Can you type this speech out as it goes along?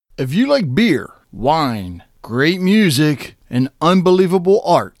If you like beer, wine, great music, and unbelievable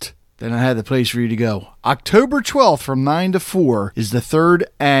art, then I had the place for you to go. October 12th from 9 to 4 is the third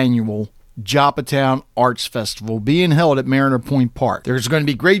annual Joppatown Arts Festival being held at Mariner Point Park. There's going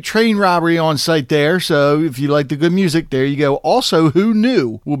to be great train robbery on site there, so if you like the good music, there you go. Also, Who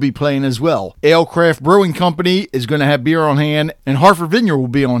Knew will be playing as well. Alecraft Brewing Company is going to have beer on hand, and Hartford Vineyard will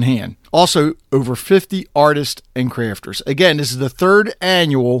be on hand. Also, over 50 artists and crafters. Again, this is the third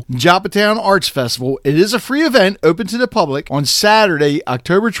annual Joppatown Arts Festival. It is a free event open to the public on Saturday,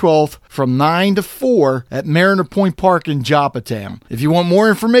 October 12th from 9 to 4 at Mariner Point Park in Joppatown. If you want more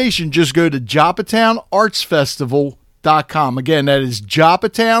information, just go to JoppatownArtsFestival.com. Again, that is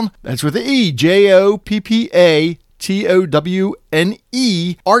Joppatown, that's with an E, JOPPATOWNE,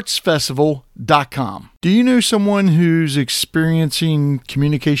 artsfestival.com. Do you know someone who's experiencing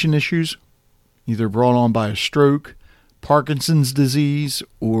communication issues, either brought on by a stroke, Parkinson's disease,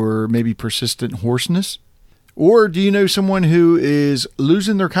 or maybe persistent hoarseness? Or do you know someone who is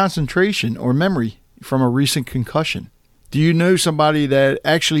losing their concentration or memory from a recent concussion? Do you know somebody that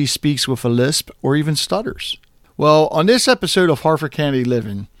actually speaks with a lisp or even stutters? Well, on this episode of Hartford County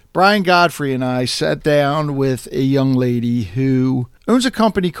Living, Brian Godfrey and I sat down with a young lady who owns a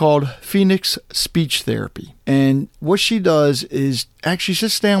company called Phoenix Speech Therapy. And what she does is actually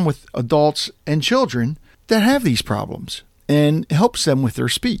sits down with adults and children that have these problems and helps them with their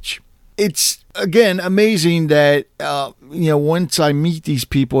speech. It's, again, amazing that, once I meet these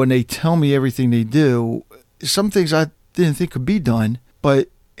people and they tell me everything they do, some things I didn't think could be done. But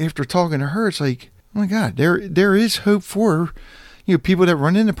after talking to her, it's like, oh my God, there is hope for people that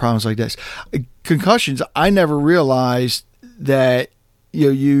run into problems like this. Concussions, I never realized that,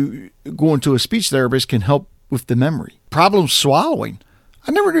 you going to a speech therapist can help with the memory. Problems swallowing,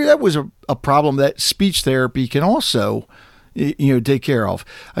 I never knew that was a problem that speech therapy can also, take care of.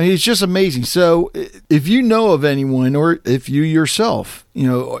 I mean, it's just amazing. So if you know of anyone, or if you yourself,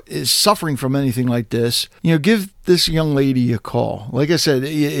 is suffering from anything like this, give this young lady a call. Like I said,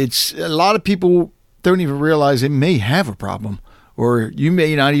 it's a lot of people don't even realize they may have a problem. Or you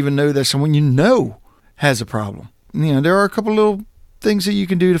may not even know that someone you know has a problem. There are a couple little things that you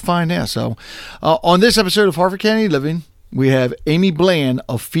can do to find out. So on this episode of Hartford County Living, we have Amy Bland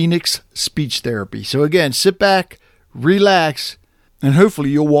of Phoenix Speech Therapy. So again, sit back, relax, and hopefully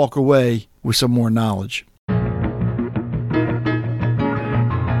you'll walk away with some more knowledge.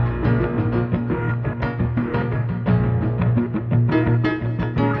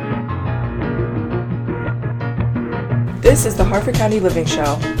 This is the Hartford County Living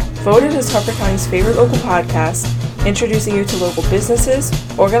Show, voted as Hartford County's favorite local podcast, introducing you to local businesses,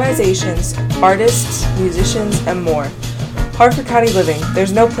 organizations, artists, musicians, and more. Hartford County Living,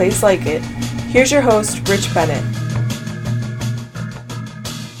 there's no place like it. Here's your host, Rich Bennett.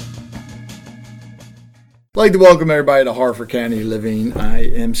 I'd like to welcome everybody to Hartford County Living. I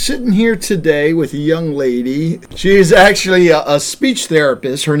am sitting here today with a young lady. She is actually a speech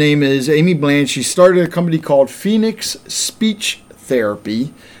therapist. Her name is Amy Bland. She started a company called Phoenix Speech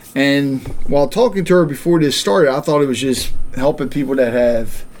Therapy. And while talking to her before this started, I thought it was just helping people that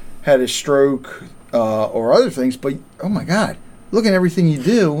have had a stroke or other things. But, oh my God, look at everything you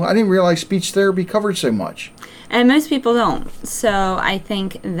do. I didn't realize speech therapy covered so much. And most people don't. So I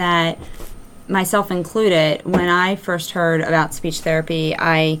think that, myself included, when I first heard about speech therapy,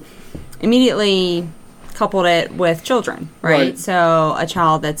 I immediately coupled it with children, right? So a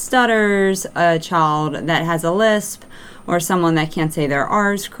child that stutters, a child that has a lisp, or someone that can't say their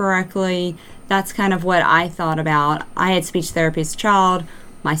R's correctly. That's kind of what I thought about. I had speech therapy as a child.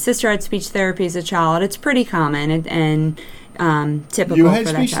 My sister had speech therapy as a child. It's pretty common and typical you had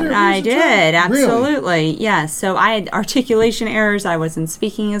for that speech child. therapy I as a did, child? absolutely. Really? Yes. So I had articulation errors. I wasn't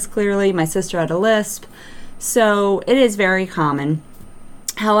speaking as clearly. My sister had a lisp. So it is very common.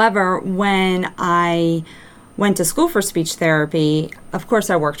 However, when I went to school for speech therapy, of course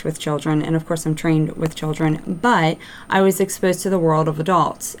I worked with children, and of course I'm trained with children, but I was exposed to the world of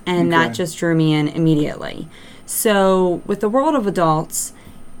adults, and that just drew me in immediately. So with the world of adults,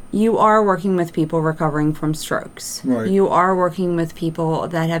 you are working with people recovering from strokes. Right. You are working with people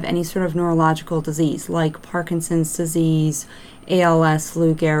that have any sort of neurological disease, like Parkinson's disease, ALS,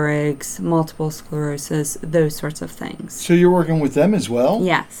 Lou Gehrig's, multiple sclerosis, those sorts of things. So you're working with them as well?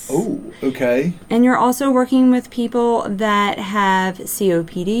 Yes. Oh, okay. And you're also working with people that have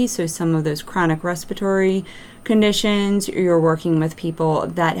COPD, so some of those chronic respiratory conditions. You're working with people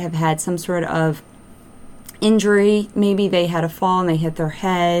that have had some sort of injury. Maybe they had a fall and they hit their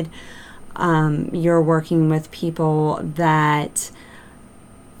head. You're working with people that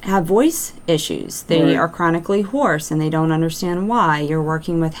have voice issues. They are chronically hoarse and they don't understand why. You're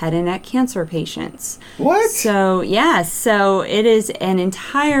working with head and neck cancer patients. What? So, yes. So it is an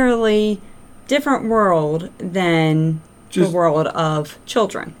entirely different world than the world of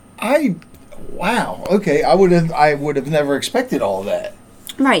children. Wow. Okay. I would have never expected all that.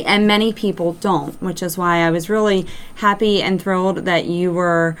 Right. And many people don't, which is why I was really happy and thrilled that you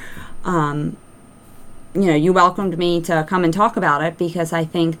were, you welcomed me to come and talk about it, because I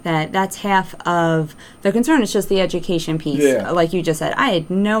think that that's half of the concern. It's just the education piece. Yeah. Like you just said, I had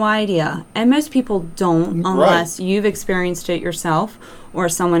no idea. And most people don't unless you've experienced it yourself, or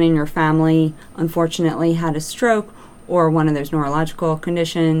someone in your family unfortunately had a stroke or one of those neurological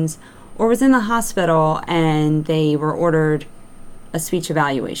conditions, or was in the hospital and they were ordered a speech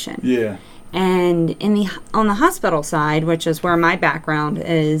evaluation. Yeah. And on the hospital side, which is where my background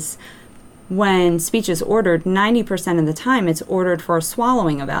is, when speech is ordered, 90% of the time it's ordered for a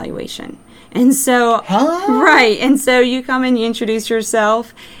swallowing evaluation. And so, right, and so you come and you introduce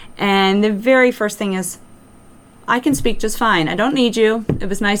yourself, and the very first thing is, I can speak just fine. I don't need you. It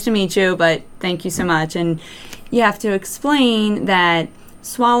was nice to meet you, but thank you so much. And you have to explain that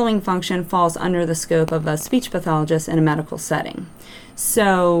swallowing function falls under the scope of a speech pathologist in a medical setting.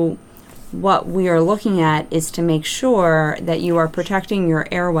 So what we are looking at is to make sure that you are protecting your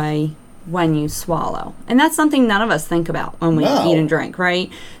airway when you swallow. And that's something none of us think about when we eat and drink,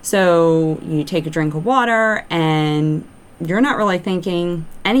 right? So you take a drink of water and you're not really thinking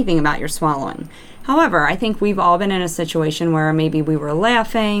anything about your swallowing. However, I think we've all been in a situation where maybe we were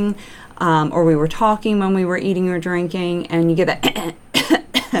laughing or we were talking when we were eating or drinking, and you get that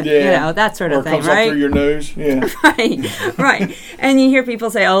that sort of thing, comes right? Up through your nose, yeah. Right. And you hear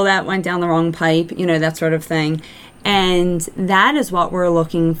people say, oh, that went down the wrong pipe, that sort of thing. And that is what we're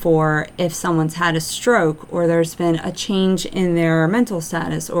looking for if someone's had a stroke, or there's been a change in their mental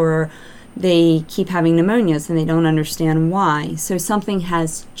status, or they keep having pneumonias and they don't understand why. So something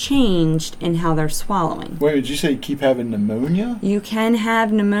has changed in how they're swallowing. Wait, did you say you keep having pneumonia? You can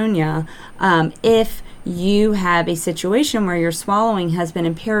have pneumonia if you have a situation where your swallowing has been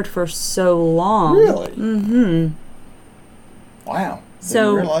impaired for so long. Really? Mm-hmm. Wow.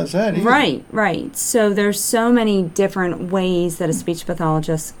 So, didn't realize that either. Right. So there's so many different ways that a speech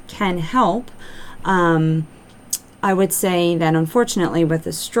pathologist can help. I would say that unfortunately with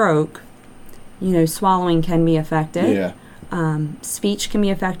a stroke, swallowing can be affected. Yeah. Speech can be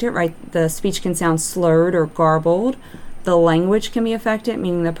affected, right? The speech can sound slurred or garbled. The language can be affected,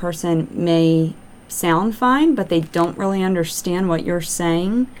 meaning the person may sound fine, but they don't really understand what you're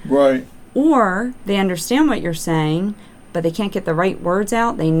saying. Right. Or they understand what you're saying, but they can't get the right words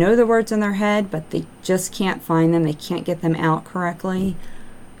out. They know the words in their head, but they just can't find them. They can't get them out correctly.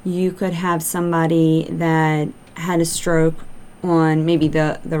 You could have somebody that had a stroke on maybe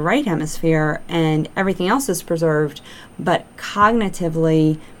the right hemisphere and everything else is preserved, but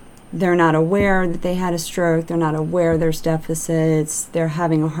cognitively they're not aware that they had a stroke. They're not aware there's deficits. They're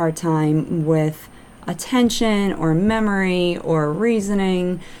having a hard time with attention or memory or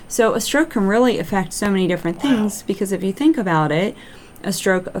reasoning. So a stroke can really affect so many different things, because if you think about it, a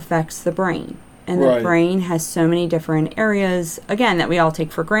stroke affects the brain. And the brain has so many different areas, again, that we all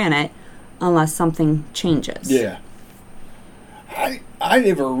take for granted unless something changes. Yeah. I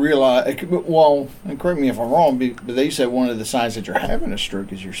never realized, well, and correct me if I'm wrong, but they said one of the signs that you're having a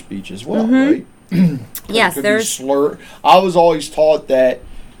stroke is your speech as well, right? Yes, there's... slur. I was always taught that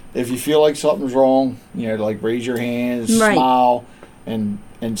if you feel like something's wrong, like raise your hands, smile, and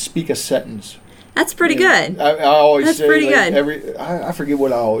speak a sentence. That's pretty good. I always That's say, pretty good. I forget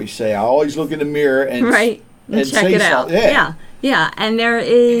what I always say. I always look in the mirror and and check it out. Yeah. And there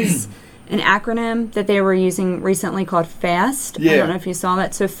is an acronym that they were using recently called FAST. I don't know if you saw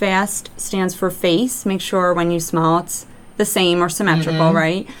that. So FAST stands for face. Make sure when you smile it's the same or symmetrical,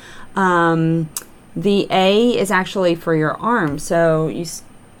 right? The A is actually for your arms. So you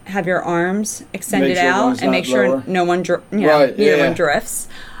have your arms extended out and make sure no one, neither one drifts.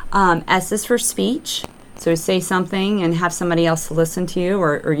 S is for speech. So say something and have somebody else listen to you,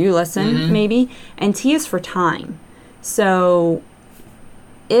 or you listen maybe. And T is for time. So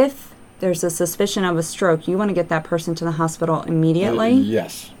if there's a suspicion of a stroke, you want to get that person to the hospital immediately.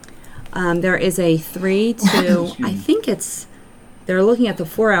 Yes. There is a 3 to, I think they're looking at the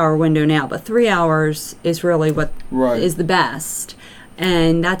 4-hour window now, but 3 hours is really what is the best.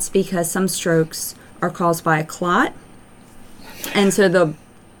 And that's because some strokes are caused by a clot. And so the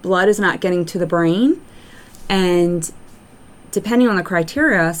blood is not getting to the brain. And depending on the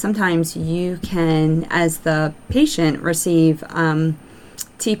criteria, sometimes you can, as the patient, receive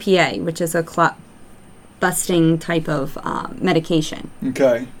TPA, which is a clot busting type of medication.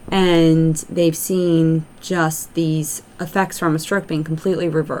 Okay. And they've seen just these effects from a stroke being completely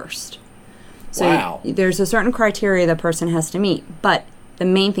reversed. So wow. There's a certain criteria the person has to meet, but the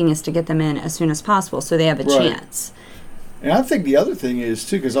main thing is to get them in as soon as possible so they have a chance. And I think the other thing is,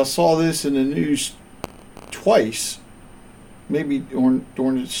 too, because I saw this in the news twice, maybe during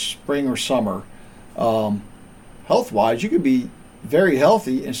the spring or summer, health-wise, you could be very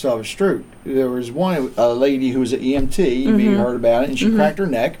healthy and still have a stroke. There was a lady who was an EMT, you may have heard about it, and she cracked her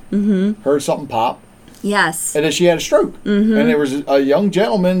neck, heard something pop. Yes. And then she had a stroke. And there was a young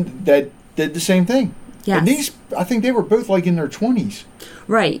gentleman that did the same thing. Yes. And these, I think they were both like in their 20s.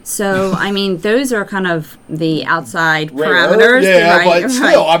 Right. So, I mean, those are kind of the outside parameters. Yeah, right, but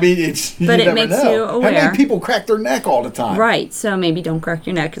still, I mean, it's but you it makes know. you aware. How many people crack their neck all the time? Right. So maybe don't crack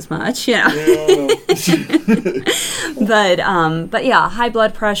your neck as much, you know. Yeah. But yeah, high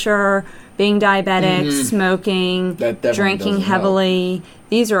blood pressure, being diabetic, smoking, drinking heavily.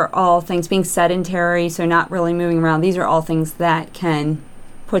 These are all things, being sedentary, so not really moving around. These are all things that can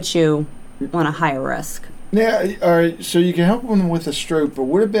put you on a higher risk. Yeah, all right, so you can help them with a stroke, but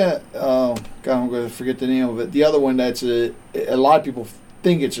what about, God, I'm going to forget the name of it. The other one that's a lot of people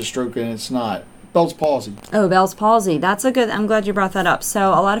think it's a stroke and it's not. Bell's palsy. Oh, Bell's palsy. That's a good, I'm glad you brought that up.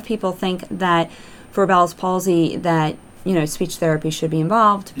 So a lot of people think that for Bell's palsy that, you know, speech therapy should be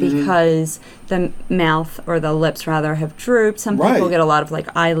involved because the mouth, or the lips rather, have drooped. Some people get a lot of like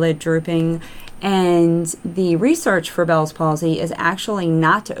eyelid drooping. And the research for Bell's palsy is actually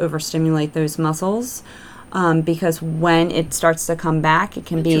not to overstimulate those muscles. Because when it starts to come back, it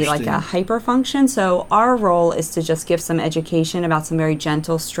can be like a hyperfunction. So our role is to just give some education about some very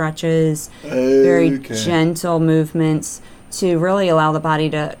gentle stretches, very gentle movements to really allow the body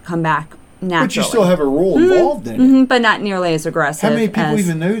to come back naturally. But you still have a role involved in it. But not nearly as aggressive. How many people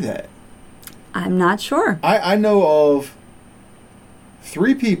even know that? I'm not sure. I know of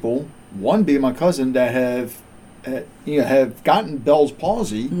 3 people, one being my cousin, that have gotten Bell's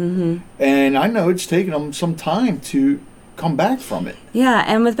palsy, and I know it's taken them some time to come back from it. Yeah,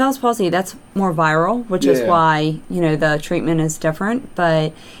 and with Bell's palsy, that's more viral, which is why, you know, the treatment is different.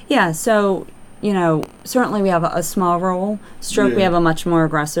 But yeah, so, you know, certainly we have a small role. Stroke, we have a much more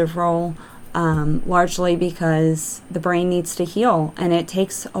aggressive role, largely because the brain needs to heal, and it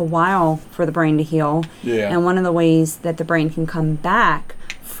takes a while for the brain to heal. Yeah. And one of the ways that the brain can come back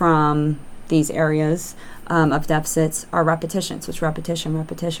from these areas of deficits are repetition. So it's repetition.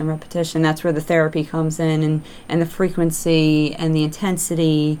 That's where the therapy comes in, and the frequency and the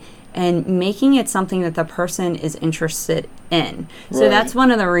intensity, and making it something that the person is interested in. So that's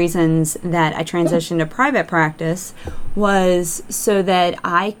one of the reasons that I transitioned to private practice, was so that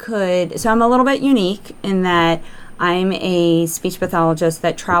I could, so I'm a little bit unique in that I'm a speech pathologist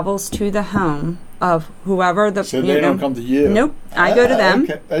that travels to the home of whoever the... So they don't come to you? Nope. I go to them.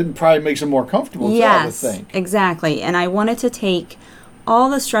 Okay. It probably makes them more comfortable, too, I would think. Yes, exactly. And I wanted to take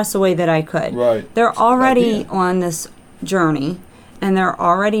all the stress away that I could. Right. They're already on this journey, and they're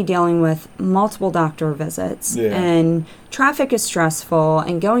already dealing with multiple doctor visits. Yeah. And traffic is stressful,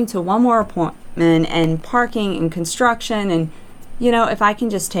 and going to one more appointment, and parking, and construction, and, you know, if I can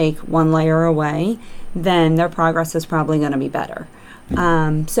just take one layer away, then their progress is probably going to be better.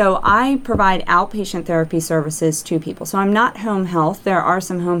 So I provide outpatient therapy services to people. So I'm not home health. There are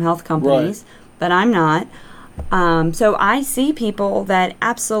some home health companies, but I'm not. So I see people that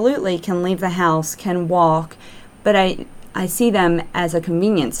absolutely can leave the house, can walk, but I see them as a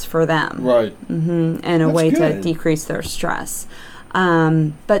convenience for them. Right. And a way to decrease their stress.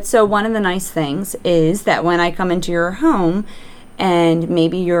 But so one of the nice things is that when I come into your home, and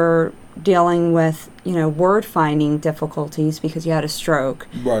maybe you're dealing with, you know, word finding difficulties because you had a stroke.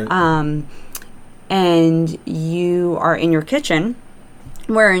 Right. And you are in your kitchen.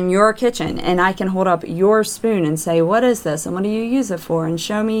 We're in your kitchen, and I can hold up your spoon and say, what is this? And what do you use it for? And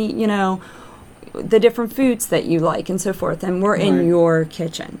show me, you know, the different foods that you like and so forth. And we're in your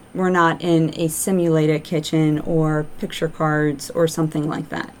kitchen. We're not in a simulated kitchen or picture cards or something like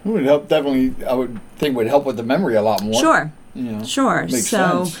that. It would help, definitely, I would think would help with the memory a lot more. Sure. You know, sure. Makes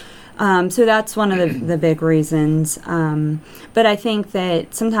sense. So that's one of the big reasons. But I think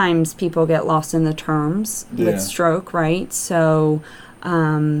that sometimes people get lost in the terms with stroke, right? So,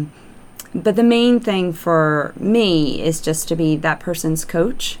 but the main thing for me is just to be that person's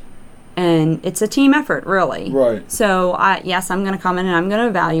coach. And it's a team effort, really. Right. So, yes, I'm going to come in and I'm going to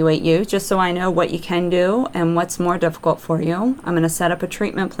evaluate you just so I know what you can do and what's more difficult for you. I'm going to set up a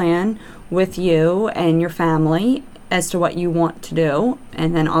treatment plan with you and your family as to what you want to do,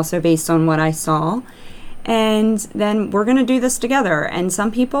 and then also based on what I saw. and then we're going to do this together. And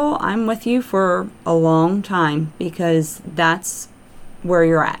some people, I'm with you for a long time because that's where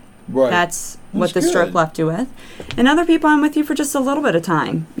you're at. Right. That's what the good. stroke left you with. And other people, I'm with you for just a little bit of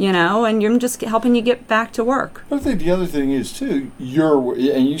time, you know, and you're just helping you get back to work. I think the other thing is, too,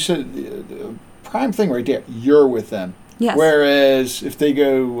 and you said the prime thing right there, you're with them. Yes. Whereas if they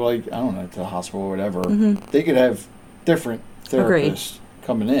go, like, I don't know, to the hospital or whatever, they could have different therapists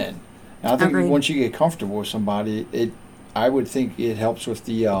coming in. And I think once you get comfortable with somebody, I would think it helps with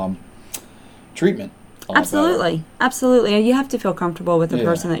the treatment. Absolutely. Absolutely. You have to feel comfortable with the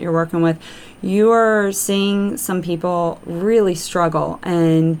person that you're working with. You are seeing some people really struggle,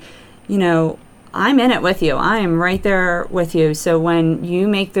 and, you know, I'm in it with you. I am right there with you. So when you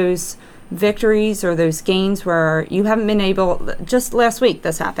make those victories or those gains where you haven't been able, just last week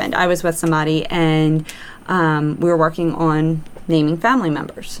this happened. I was with somebody, and we were working on naming family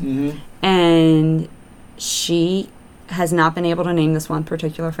members. And she has not been able to name this one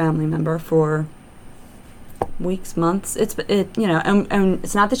particular family member for weeks, months. You know, and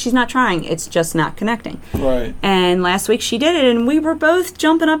it's not that she's not trying, it's just not connecting. Right. And last week she did it, and we were both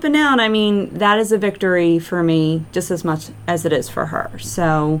jumping up and down. I mean, that is a victory for me just as much as it is for her.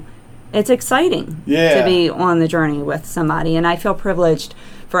 So it's exciting to be on the journey with somebody, and I feel privileged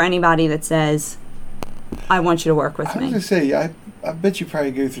for anybody that says, I want you to work with me. I was going to say, I bet you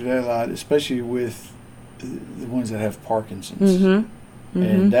probably go through that a lot, especially with the ones that have Parkinson's.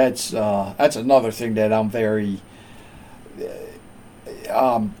 And that's another thing that I'm very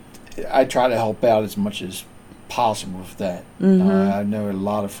I try to help out as much as possible with that. I know a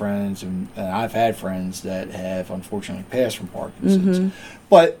lot of friends, and I've had friends that have unfortunately passed from Parkinson's.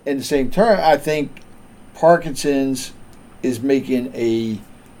 But in the same turn, I think Parkinson's is making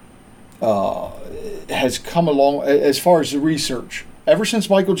has come along as far as the research. Ever since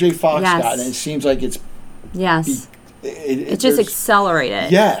Michael J. Fox got it, it seems like it's it just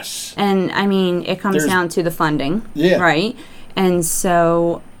accelerated. Yes. And I mean, it comes down to the funding, right? And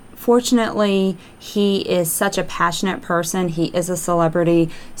so fortunately, he is such a passionate person. He is a celebrity,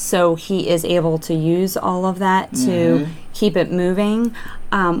 so he is able to use all of that to keep it moving.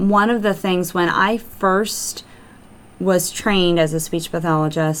 One of the things, when I first was trained as a speech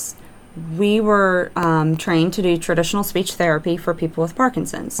pathologist, we were trained to do traditional speech therapy for people with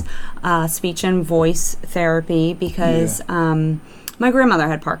Parkinson's, speech and voice therapy, because my grandmother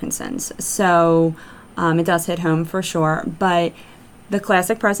had Parkinson's. So it does hit home for sure. But the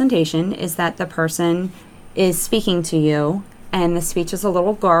classic presentation is that the person is speaking to you, and the speech is a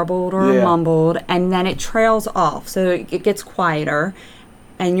little garbled or mumbled, and then it trails off. So it gets quieter,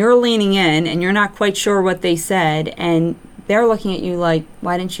 and you're leaning in, and you're not quite sure what they said, and they're looking at you like,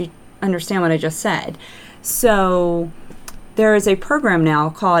 why didn't you understand what I just said? So there is a program now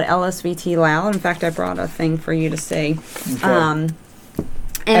called LSVT Loud. In fact, I brought a thing for you to see.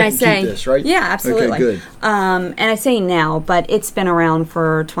 And I say, keep this, right? Yeah, absolutely. Okay, good. And I say now, but it's been around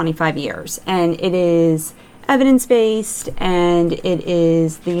for 25 years, and it is evidence-based, and it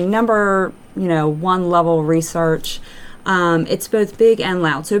is the number, one level research. It's both big and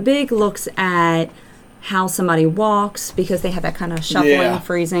loud. So big looks at how somebody walks, because they have that kind of shuffling,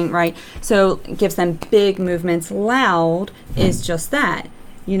 freezing, right? So it gives them big movements. Loud is just that,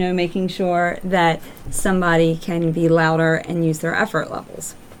 making sure that somebody can be louder and use their effort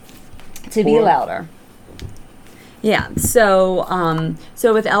levels to be louder. Yeah, so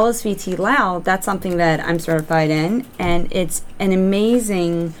with LSVT Loud, that's something that I'm certified in, and it's an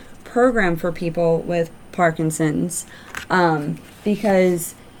amazing program for people with Parkinson's,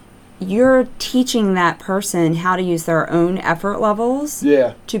 because you're teaching that person how to use their own effort levels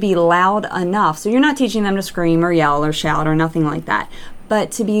to be loud enough. So you're not teaching them to scream or yell or shout or nothing like that, but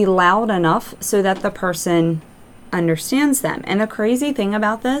to be loud enough so that the person understands them. And the crazy thing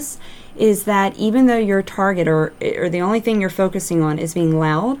about this is that even though your target or the only thing you're focusing on is being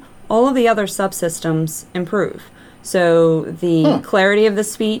loud, all of the other subsystems improve. So the clarity of the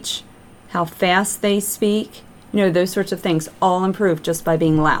speech, how fast they speak, those sorts of things all improve just by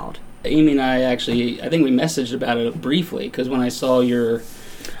being loud. Amy and I think we messaged about it briefly, because when I saw your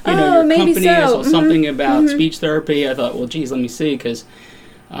your maybe company, so. I saw something about speech therapy. I thought, well, geez, let me see, because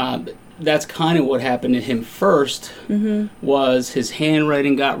that's kind of what happened to him first. Was his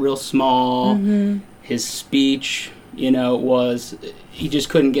handwriting got real small, his speech, was, he just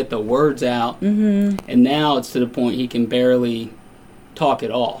couldn't get the words out, and now it's to the point he can barely talk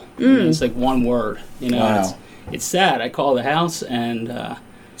at all. I mean, it's like one word. Wow. It's sad. I call the house, and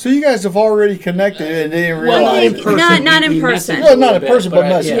So you guys have already connected and didn't realize. Well, not in person. Not in We person. messaged No, a not in little person, bit, but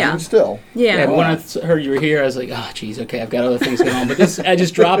messaging. Yeah. Still. Yeah. Yeah, but when I heard you were here, I was like, oh, geez, okay, I've got other things going on. But this, I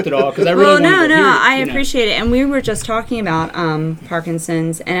just dropped it all because I really wanted to hear it, I appreciate it. And we were just talking about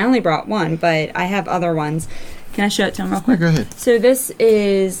Parkinson's, and I only brought one, but I have other ones. Can I show it to him real quick? Go ahead. So this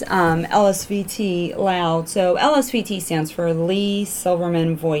is LSVT Loud. So LSVT stands for Lee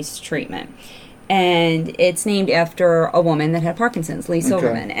Silverman Voice Treatment. And it's named after a woman that had Parkinson's, Lee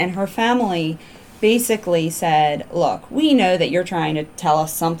Silverman. And her family basically said, look, we know that you're trying to tell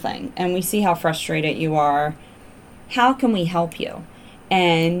us something, and we see how frustrated you are. How can we help you?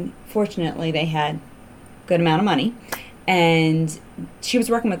 And fortunately, they had a good amount of money. And she was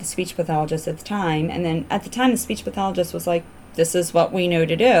working with a speech pathologist at the time. And then at the time, the speech pathologist was like, this is what we know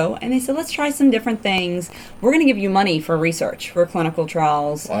to do. And they said, let's try some different things. We're going to give you money for research, for clinical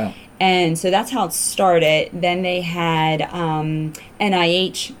trials. Wow. And so that's how it started. Then they had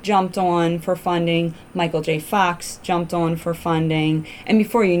NIH jumped on for funding. Michael J. Fox jumped on for funding. And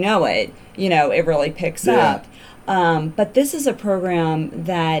before you know it really picks up. But this is a program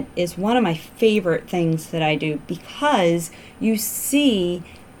that is one of my favorite things that I do, because you see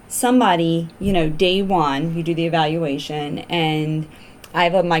somebody, day one, you do the evaluation, and I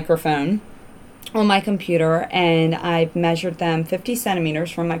have a microphone on my computer, and I've measured them 50 centimeters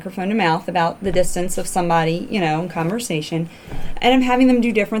from microphone to mouth, about the distance of somebody, in conversation. And I'm having them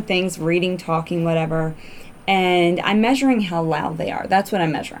do different things, reading, talking, whatever. And I'm measuring how loud they are. That's what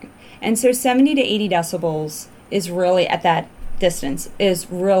I'm measuring. And so 70 to 80 decibels is really, at that distance, is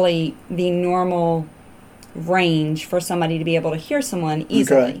really the normal range for somebody to be able to hear someone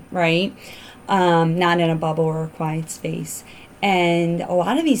easily, right? Not in a bubble or a quiet space. And a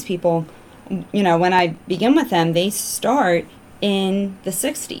lot of these people, when I begin with them, they start in the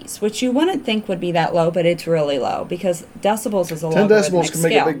 60s, which you wouldn't think would be that low, but it's really low, because decibels is a 10 logarithmic decibels can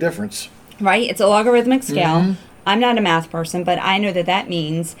make scale. a big difference. Right? It's a logarithmic scale. I'm not a math person, but I know that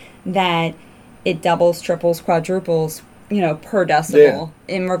means that it doubles, triples, quadruples, per decibel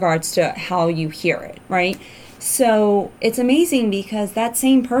in regards to how you hear it, right? So it's amazing, because that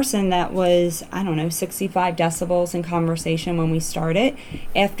same person that was, 65 decibels in conversation when we started,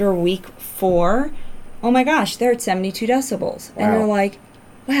 after week 4, oh my gosh, they're at 72 decibels. Wow. And you're like,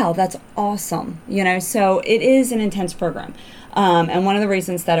 wow, that's awesome. So it is an intense program. And one of the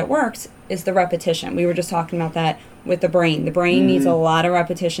reasons that it works is the repetition. We were just talking about that with the brain. The brain needs a lot of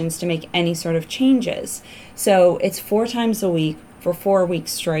repetitions to make any sort of changes. So it's 4 times a week for 4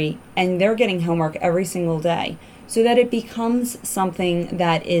 weeks straight, and they're getting homework every single day, so that it becomes something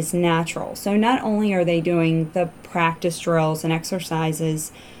that is natural. So not only are they doing the practice drills and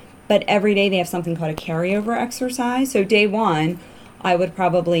exercises, but every day they have something called a carryover exercise. So day 1, I would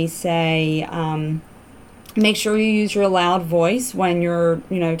probably say, make sure you use your loud voice when you're,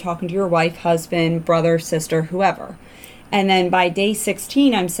 talking to your wife, husband, brother, sister, whoever. And then by day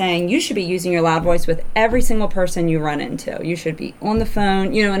 16, I'm saying you should be using your loud voice with every single person you run into. You should be on the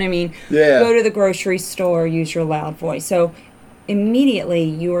phone, you know what I mean? Yeah. Go to the grocery store, use your loud voice. So immediately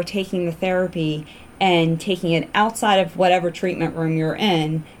you are taking the therapy and taking it outside of whatever treatment room you're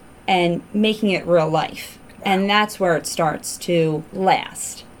in and making it real life. And that's where it starts to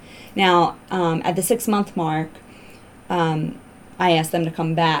last. Now, at the 6-month mark, I asked them to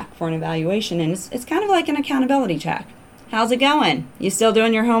come back for an evaluation, and it's kind of like an accountability check. How's it going? You still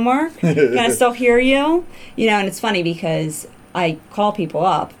doing your homework? Can I still hear you? And it's funny, because I call people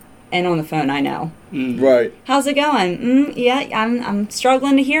up, and on the phone I know. Right. How's it going? Yeah, I'm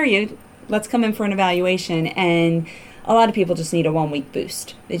struggling to hear you. Let's come in for an evaluation. And a lot of people just need a 1-week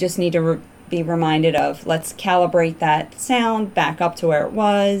boost. They just need to be reminded of, let's calibrate that sound back up to where it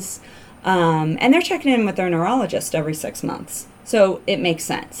was. And they're checking in with their neurologist every 6 months. So it makes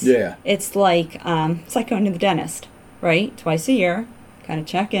sense. Yeah. It's like going to the dentist, right? Twice a year, kind of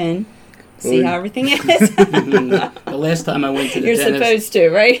check in, see how everything is. The last time I went to the dentist, You're supposed to,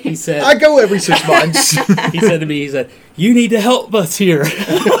 right? he said, I go every 6 months. he said to me, you need to help us here.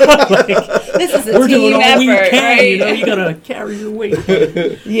 This is a We're team doing all effort, we can, right? you gotta carry your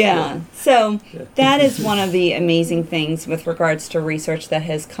weight. Yeah. So that is one of the amazing things with regards to research that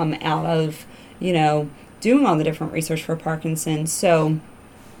has come out of, doing all the different research for Parkinson's. So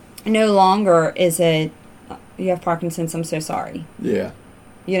no longer is it, you have Parkinson's, I'm so sorry. Yeah.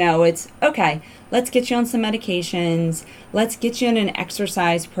 It's, okay, let's get you on some medications. Let's get you in an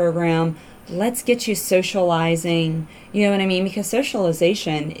exercise program. Let's get you socializing. You know what I mean? Because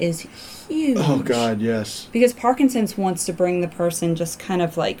socialization is huge. Oh, God, yes. Because Parkinson's wants to bring the person just kind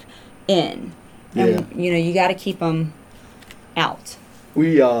of like in. And, you got to keep them out.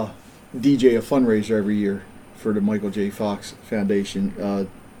 We DJ a fundraiser every year for the Michael J. Fox Foundation.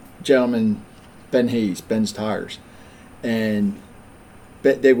 gentleman, Ben's Tires, and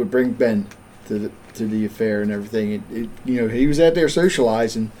they would bring Ben to the affair and everything. He was out there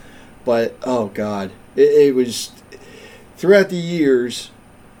socializing, but oh God, it was throughout the years.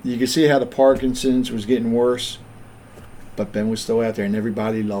 You could see how the Parkinson's was getting worse, but Ben was still out there, and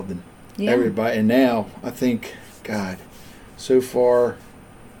everybody loved him. Yeah. Everybody, and now I think, God, so far,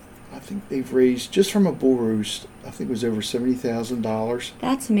 I think they've raised just from a bull roost. I think it was over $70,000.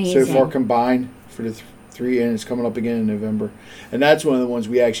 That's amazing. So far combined for the three, and it's coming up again in November. And that's one of the ones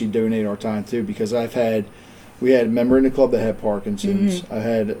we actually donate our time to, because we had a member in the club that had Parkinson's. Mm-hmm. I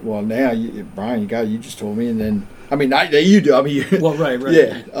had, now, Brian, you just told me, and then, not that you do. Well, right.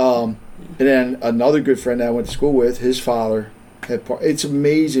 Yeah. And then another good friend that I went to school with, his father had it's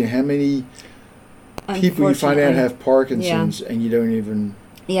amazing how many people you find out have Parkinson's, and you don't even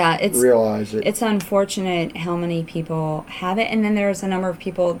realize it. It's unfortunate how many people have it, and then there's a number of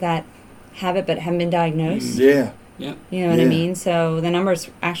people that have it but haven't been diagnosed. Yeah. Yeah. You know what I mean? So the number's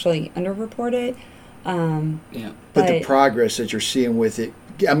actually underreported. But the progress that you're seeing with it,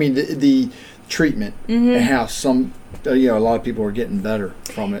 the treatment, and how some, a lot of people are getting better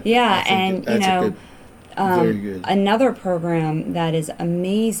from it. Yeah, and very good. Another program that is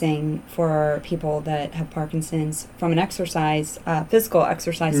amazing for people that have Parkinson's from an exercise, physical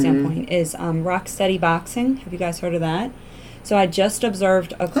exercise standpoint is Rock Steady Boxing. Have you guys heard of that? So I just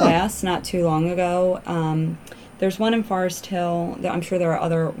observed a class not too long ago. There's one in Forest Hill. I'm sure there are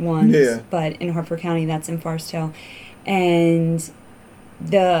other ones, but in Harford County, that's in Forest Hill. And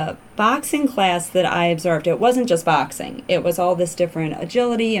the boxing class that I observed, it wasn't just boxing. It was all this different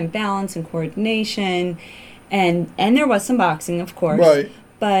agility and balance and coordination. And there was some boxing, of course. Right.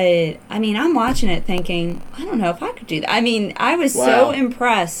 But, I'm watching it thinking, I don't know if I could do that. I was so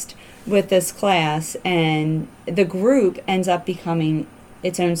impressed with this class, and the group ends up becoming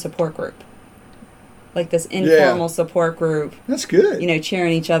its own support group. Like this informal support group. That's good.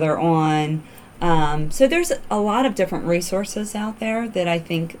 Cheering each other on. So there's a lot of different resources out there that I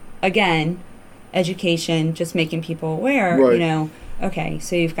think, again, education, just making people aware, okay,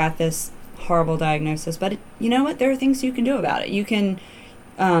 so you've got this horrible diagnosis, but you know what? There are things you can do about it. You can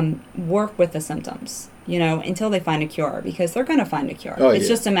work with the symptoms, until they find a cure, because they're going to find a cure. It's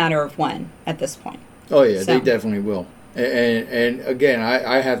just a matter of when at this point. Oh, yeah, they definitely will. And again,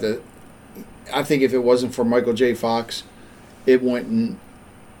 I think if it wasn't for Michael J. Fox, the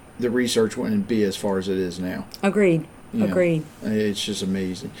research wouldn't be as far as it is now. Agreed. It's just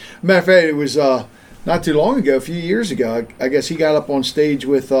amazing. Matter of fact, it was not too long ago, a few years ago, I guess he got up on stage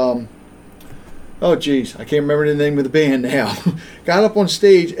with, I can't remember the name of the band now. Got up on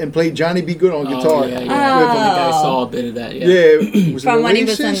stage and played Johnny B. Good on guitar. Yeah. I saw a bit of that, was from when he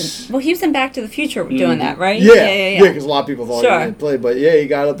was he was in Back to the Future doing that, right? Yeah, because a lot of people thought he didn't play, but he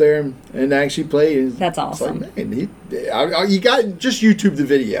got up there and actually played. That's awesome. Like, man, you got just YouTube the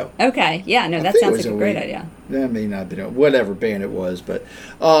video. Okay, that sounds like a great idea. That may not be whatever band it was, but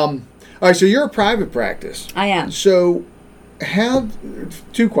all right. So you're a private practice. I am. So.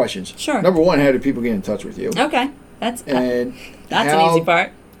 Two questions. Sure. Number one, how do people get in touch with you? Okay. That's an easy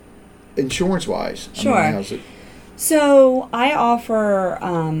part. Insurance-wise. Sure. How's it? So I offer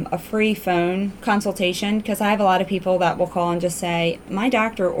a free phone consultation, because I have a lot of people that will call and just say, my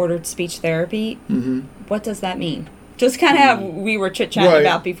doctor ordered speech therapy. Mm-hmm. What does that mean? Just kind of how we were chit-chatting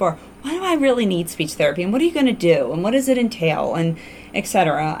about before. Why do I really need speech therapy? And what are you going to do? And what does it entail? And et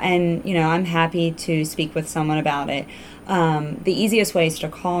cetera. And, I'm happy to speak with someone about it. The easiest way is to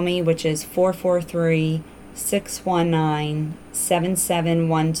call me, which is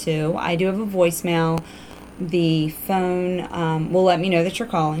 443-619-7712. I do have a voicemail. The phone will let me know that you're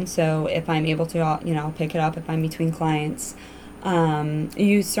calling, so if I'm able to, I'll pick it up if I'm between clients.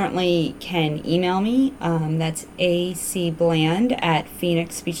 You certainly can email me. That's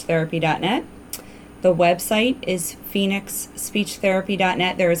acbland@phoenixspeechtherapy.net. The website is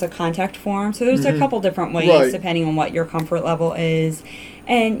phoenixspeechtherapy.net. There is a contact form. So there's a couple different ways depending on what your comfort level is.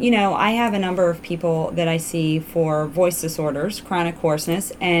 And, I have a number of people that I see for voice disorders, chronic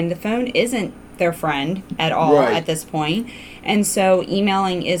hoarseness, and the phone isn't their friend at all at this point. And so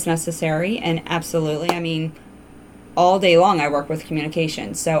emailing is necessary, and absolutely, all day long I work with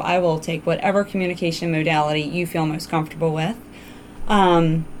communication. So I will take whatever communication modality you feel most comfortable with.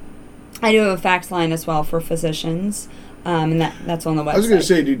 I do have a fax line as well for physicians, and that's on the website. I was going to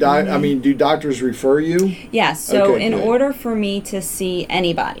say, do doctors refer you? Yes. So in order for me to see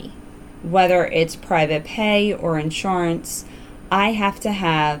anybody, whether it's private pay or insurance, I have to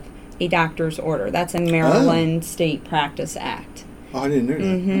have a doctor's order. That's a Maryland State Practice Act. Oh, I didn't know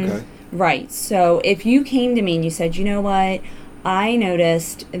that. Okay. Right. So if you came to me and you said, you know what, I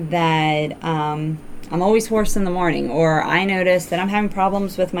noticed that I'm always hoarse in the morning, or I noticed that I'm having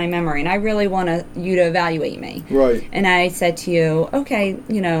problems with my memory, and I really want you to evaluate me. Right. And I said to you, okay,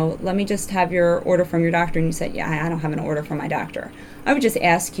 let me just have your order from your doctor. And you said, yeah, I don't have an order from my doctor. I would just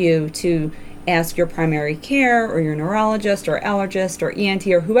ask you to ask your primary care or your neurologist or allergist or ENT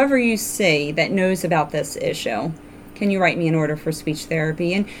or whoever you see that knows about this issue. Can you write me an order for speech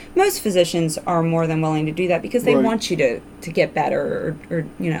therapy? And most physicians are more than willing to do that because they want you to get better or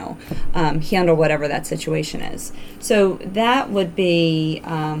handle whatever that situation is. So that would be,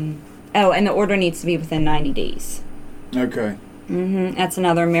 and the order needs to be within 90 days. Okay. That's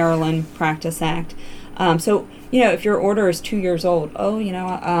another Maryland Practice Act. So, if your order is 2 years old,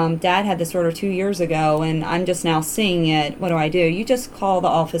 Dad had this order 2 years ago and I'm just now seeing it, what do? You just call the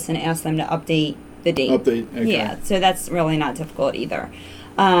office and ask them to update the date. Okay. Yeah, so that's really not difficult either.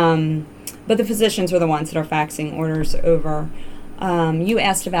 But the physicians are the ones that are faxing orders over. You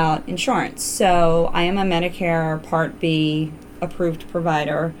asked about insurance. So I am a Medicare Part B approved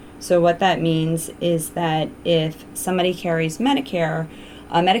provider. So what that means is that if somebody carries Medicare,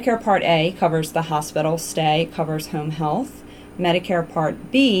 Medicare Part A covers the hospital stay, covers home health. Medicare Part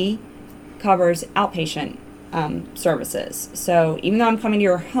B covers outpatient services. So even though I'm coming to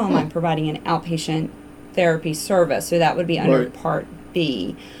your home, I'm providing an outpatient therapy service. So that would be under Part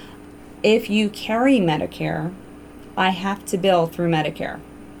B. If you carry Medicare, I have to bill through Medicare,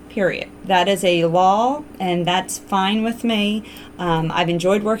 period. That is a law, and that's fine with me. I've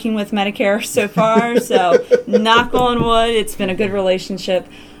enjoyed working with Medicare so far, so knock on wood, it's been a good relationship.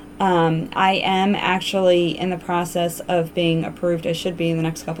 I am actually in the process of being approved, I should be in the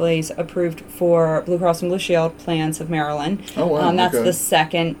next couple of days, approved for Blue Cross and Blue Shield plans of Maryland. Oh, wow. That's the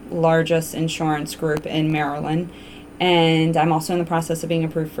second largest insurance group in Maryland. And I'm also in the process of being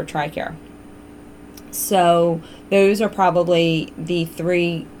approved for TRICARE. So those are probably the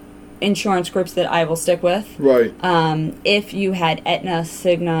three insurance groups that I will stick with. Right. If you had Aetna,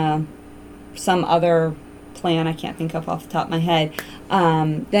 Cigna, some other plan I can't think of off the top of my head,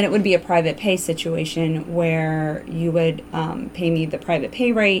 then it would be a private pay situation where you would pay me the private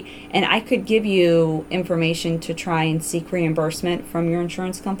pay rate, and I could give you information to try and seek reimbursement from your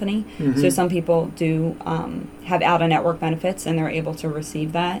insurance company. So some people do have out-of-network benefits, and they're able to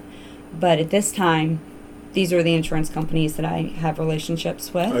receive that. But at this time, these are the insurance companies that I have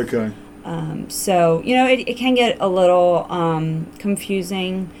relationships with. Okay. So, it can get a little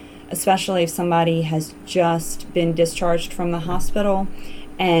confusing, especially if somebody has just been discharged from the hospital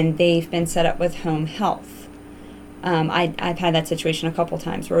and they've been set up with home health. I've had that situation a couple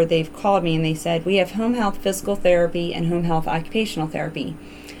times where they've called me and they said, we have home health physical therapy and home health occupational therapy.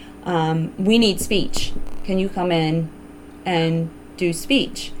 We need speech. Can you come in and do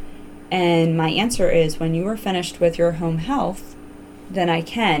speech? And my answer is, when you are finished with your home health, then I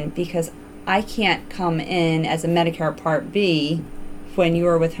can, because I can't come in as a Medicare Part B when you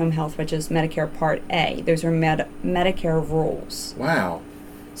are with home health, which is Medicare Part A. Those are Medicare rules. Wow.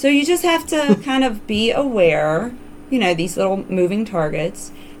 So you just have to kind of be aware, these little moving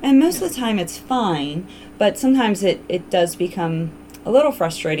targets. And most of the time it's fine, but sometimes it does become a little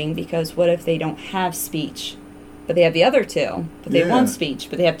frustrating, because what if they don't have speech, but they have the other two, but they want speech,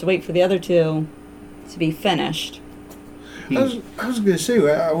 but they have to wait for the other two to be finished. I was going to say,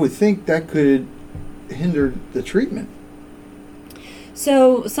 I would think that could hinder the treatment.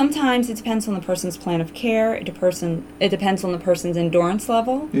 So sometimes it depends on the person's plan of care. It depends on the person's endurance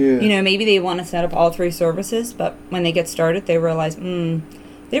level. Yeah. Maybe they want to set up all three services, but when they get started, they realize,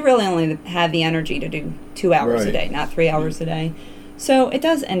 they really only have the energy to do 2 hours a day, not 3 hours a day. So it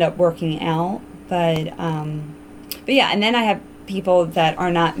does end up working out, but yeah. And then I have people that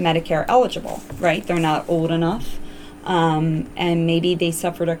are not Medicare eligible, right? They're not old enough, and maybe they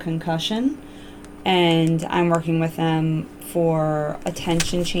suffered a concussion, and I'm working with them for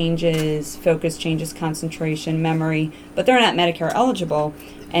attention changes, focus changes, concentration, memory, but they're not Medicare eligible,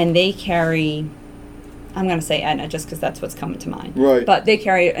 and they carry, I'm going to say Aetna just because that's what's coming to mind. Right. But they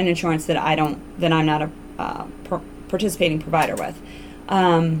carry an insurance that I'm not a participating provider with.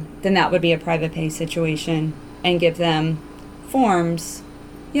 Then that would be a private pay situation, and give them forms,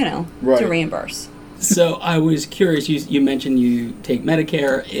 to reimburse. So I was curious, you mentioned you take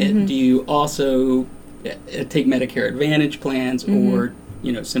Medicare. Do you also take Medicare Advantage plans, or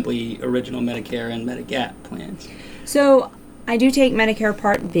simply original Medicare and Medigap plans? So I do take Medicare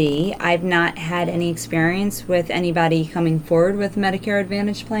Part B. I've not had any experience with anybody coming forward with Medicare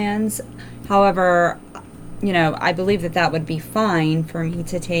Advantage plans. However, I believe that would be fine for me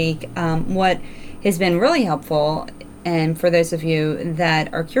to take. What has been really helpful and for those of you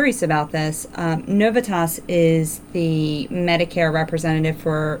that are curious about this, Novitas is the Medicare representative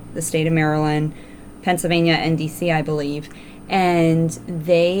for the state of Maryland, Pennsylvania, and DC, I believe. And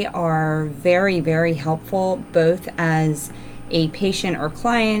they are very, very helpful, both as a patient or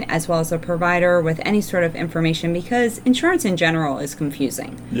client as well as a provider with any sort of information, because insurance in general is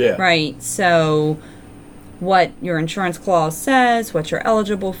confusing. Yeah. Right? So what your insurance clause says, what you're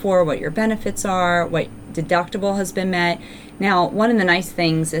eligible for, what your benefits are, what deductible has been met. Now, one of the nice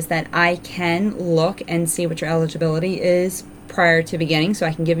things is that I can look and see what your eligibility is prior to beginning, so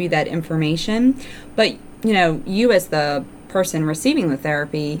I can give you that information. But, you as the person receiving the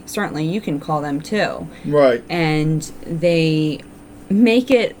therapy, certainly you can call them too. Right. And they make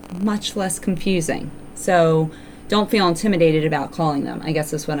it much less confusing. So don't feel intimidated about calling them, I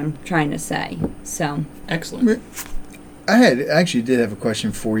guess is what I'm trying to say. So Excellent. I actually did have a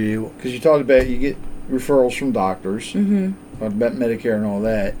question for you, because you talked about you get referrals from doctors, talked about Medicare and all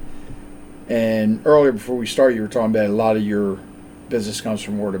that. And earlier, before we started, you were talking about a lot of your business comes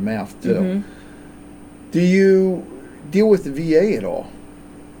from word of mouth too. Do you deal with the VA at all?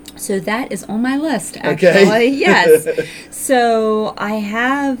 So that is on my list, actually. Okay. Yes. So I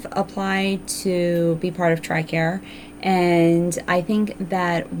have applied to be part of TRICARE, and I think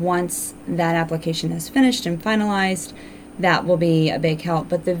that once that application is finished and finalized, that will be a big help.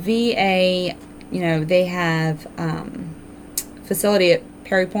 But the VA, they have facility at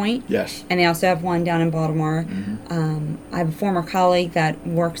Perry Point. Yes. And they also have one down in Baltimore. I have a former colleague that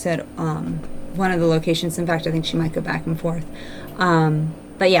works at one of the locations. In fact, I think she might go back and forth.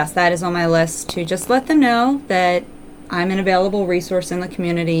 But yes, that is on my list, to just let them know that I'm an available resource in the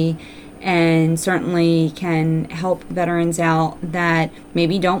community and certainly can help veterans out that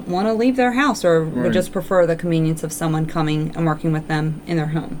maybe don't want to leave their house or would just prefer the convenience of someone coming and working with them in their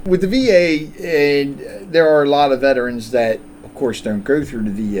home. With the VA, and there are a lot of veterans that, of course, don't go through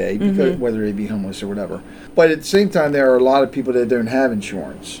the VA, because whether they be homeless or whatever. But at the same time, there are a lot of people that don't have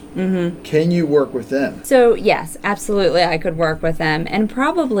insurance. Can you work with them? So, yes, absolutely, I could work with them. And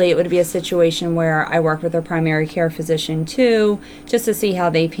probably it would be a situation where I work with a primary care physician, too, just to see how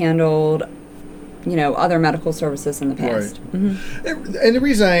they've handled, other medical services in the past. And the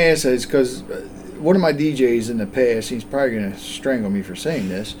reason I ask that is because one of my DJs in the past, he's probably going to strangle me for saying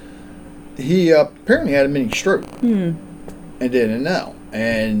this, he apparently had a mini stroke and didn't know.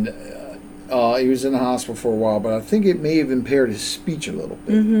 And he was in the hospital for a while, but I think it may have impaired his speech a little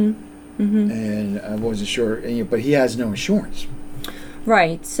bit. And I wasn't sure. But he has no insurance.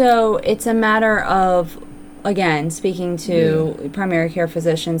 Right. So it's a matter of, again, speaking to primary care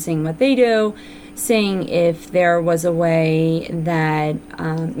physicians, seeing what they do, seeing if there was a way that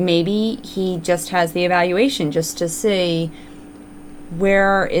maybe he just has the evaluation just to see,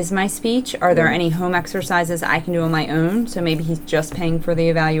 where is my speech? Are there any home exercises I can do on my own? So maybe he's just paying for the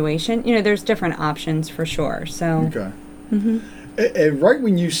evaluation. There's different options for sure. So okay. And right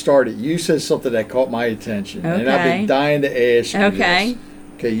when you started, you said something that caught my attention, and I've been dying to ask you this.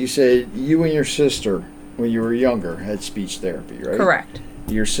 Okay, you said you and your sister, when you were younger, had speech therapy, right? Correct.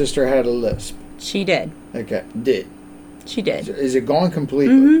 Your sister had a lisp. She did. Okay, did. She did. Is it gone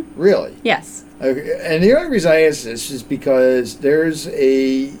completely? Really? Yes. Okay. And the only reason I ask this is because there's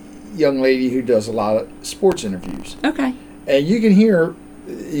a young lady who does a lot of sports interviews. Okay. And you can hear,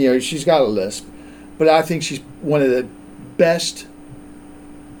 she's got a lisp, but I think she's one of the best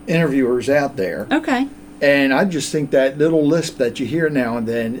interviewers out there. Okay. And I just think that little lisp that you hear now and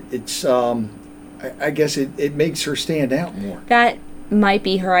then, it's, I guess it makes her stand out more. That might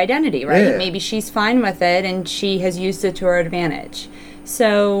be her identity, right? Yeah. Maybe she's fine with it and she has used it to her advantage.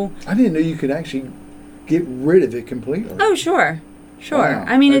 So I didn't know you could actually get rid of it completely. Oh, sure. Wow.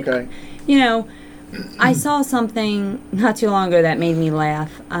 I mean, okay. I saw something not too long ago that made me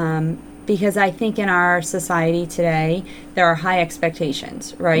laugh, because I think in our society today, there are high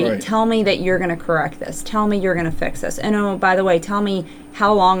expectations, right? Tell me that you're going to correct this. Tell me you're going to fix this. And oh, by the way, tell me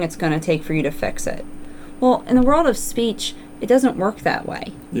how long it's going to take for you to fix it. Well, in the world of speech, it doesn't work that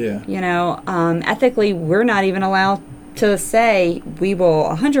way. Yeah. Ethically, we're not even allowed to say we will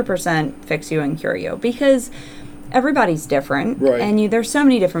 100% fix you and cure you, because everybody's different, right? And there's so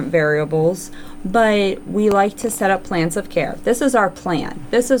many different variables, but we like to set up plans of care. This is our plan.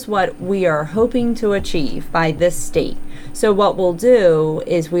 This is what we are hoping to achieve by this date. So what we'll do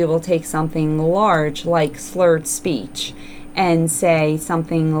is we will take something large like slurred speech and say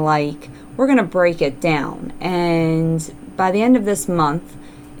something like, we're going to break it down, and by the end of this month,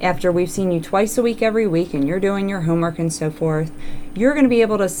 after we've seen you twice a week every week and you're doing your homework and so forth, you're going to be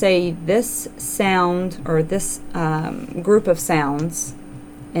able to say this sound or this group of sounds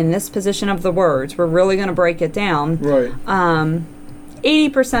in this position of the words, we're really going to break it down. Right.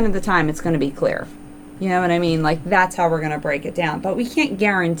 80% of the time it's going to be clear. You know what I mean? Like, that's how we're going to break it down. But we can't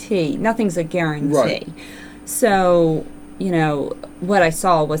guarantee. Nothing's a guarantee. Right. So, you know, what I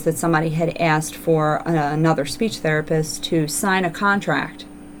saw was that somebody had asked for another speech therapist to sign a contract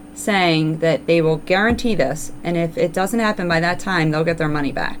saying that they will guarantee this, and if it doesn't happen by that time, they'll get their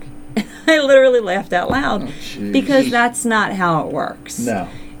money back. I literally laughed out loud because that's not how it works. No.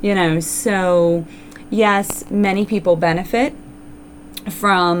 You know, so yes, many people benefit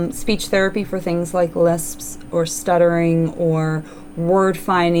from speech therapy for things like lisps or stuttering or word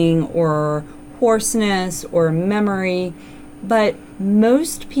finding or hoarseness or memory, but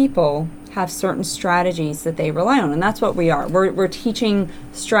most people have certain strategies that they rely on, and that's what we are. We're teaching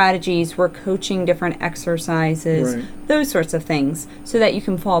strategies, we're coaching different exercises, right. those sorts of things, so that you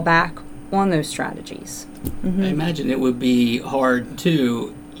can fall back on those strategies. I imagine it would be hard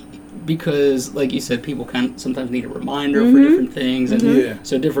too, because, like you said, people sometimes need a reminder for different things, and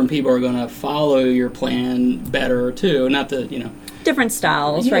so different people are going to follow your plan better too. Not that, you know, different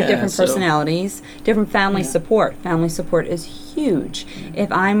styles, right? Different personalities, different family support. Family support is huge.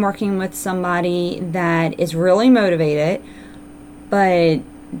 If I'm working with somebody that is really motivated, but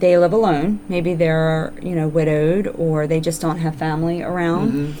they live alone, maybe they're, you know, widowed, or they just don't have family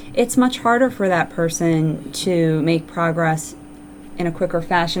around, it's much harder for that person to make progress in a quicker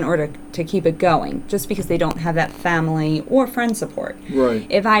fashion or to keep it going, just because they don't have that family or friend support. Right.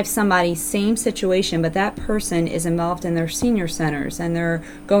 If I have somebody, same situation, but that person is involved in their senior centers and they're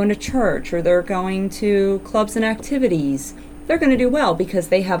going to church or they're going to clubs and activities, they're going to do well because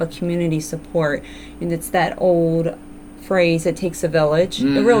they have a community support. And it's that old phrase, it takes a village.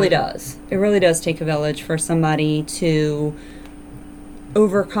 It really does. It really does take a village for somebody to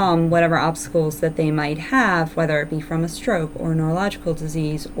overcome whatever obstacles that they might have, whether it be from a stroke or a neurological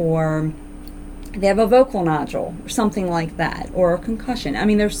disease, or they have a vocal nodule or something like that, or a concussion. I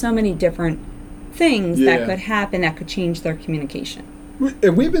mean, there's so many different things that could happen that could change their communication.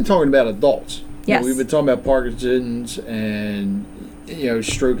 And we've been talking about adults. Yes. You know, we've been talking about Parkinson's and, you know,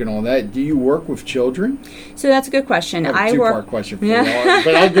 stroke and all that. Do you work with children? So that's a good question. I have a two-part question for you,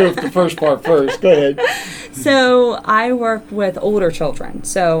 but I'll go with the first part first. Go ahead. So I work with older children.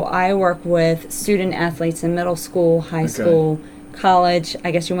 So I work with student athletes in middle school, high school, college. I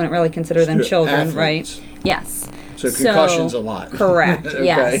guess you wouldn't really consider them children, athletes. Right? Yes. So concussions a lot. Correct. Okay.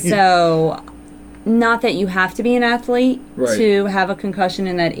 Yeah. So not that you have to be an athlete to have a concussion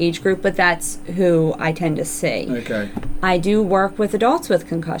in that age group, but that's who I tend to see. Okay. I do work with adults with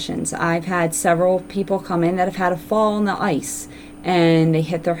concussions. I've had several people come in that have had a fall on the ice and they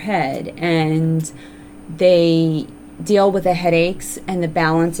hit their head and they deal with the headaches and the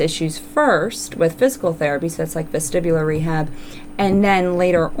balance issues first with physical therapy, so that's like vestibular rehab, and then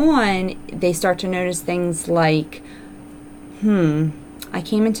later on they start to notice things like, I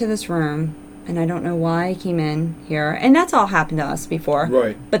came into this room and I don't know why I came in here, and that's all happened to us before,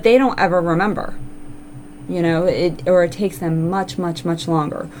 right? But they don't ever remember, you know, it takes them much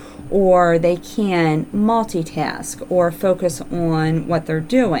longer, or they can multitask or focus on what they're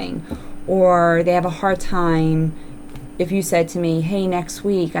doing, or they have a hard time. If you said to me, hey, next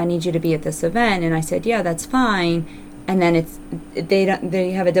week I need you to be at this event, and I said, yeah, that's fine, and then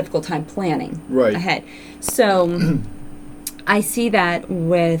they have a difficult time planning ahead. So I see that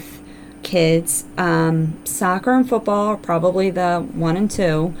with kids. Soccer and football are probably the 1 and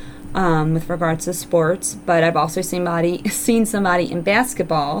 2 with regards to sports, but I've also seen somebody in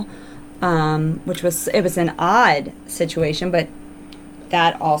basketball, which was an odd situation, but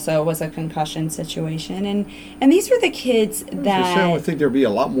that also was a concussion situation, and these were the kids that I would think there'd be a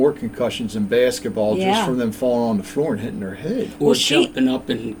lot more concussions in basketball just from them falling on the floor and hitting their head, or jumping up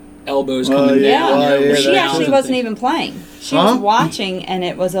and elbows coming down. She actually wasn't even playing. She was watching, and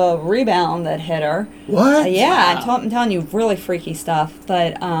it was a rebound that hit her. What? I'm telling you, really freaky stuff.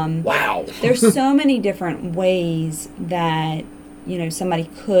 But wow, there's so many different ways that, you know, somebody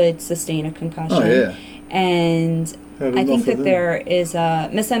could sustain a concussion. And I think that there is a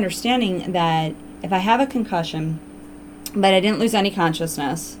misunderstanding that if I have a concussion, but I didn't lose any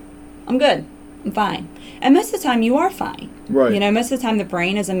consciousness, I'm good. I'm fine. And most of the time you are fine. Right. You know, most of the time the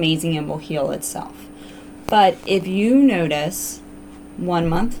brain is amazing and will heal itself. But if you notice 1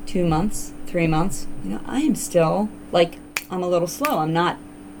 month, 2 months, 3 months, you know, I am still, like, I'm a little slow. I'm not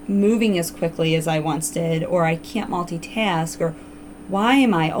moving as quickly as I once did, or I can't multitask, or why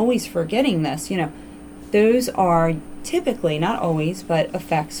am I always forgetting this? You know, those are typically, not always, but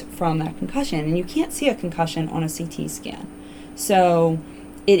effects from that concussion. And you can't see a concussion on a CT scan. So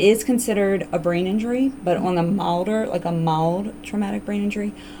it is considered a brain injury, but on the milder, like a mild traumatic brain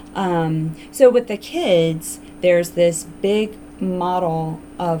injury. So with the kids, there's this big model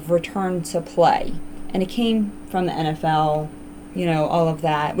of return to play. And it came from the NFL, all of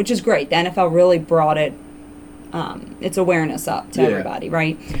that, which is great. The NFL really brought its awareness up to everybody,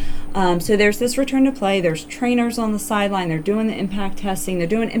 right? So there's this return to play. There's trainers on the sideline. They're doing the impact testing. They're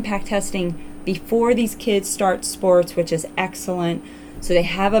doing impact testing before these kids start sports, which is excellent. So they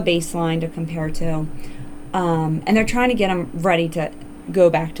have a baseline to compare to. And they're trying to get them ready to go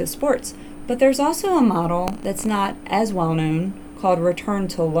back to sports. But there's also a model that's not as well known called return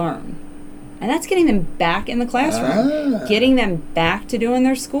to learn. And that's getting them back in the classroom, getting them back to doing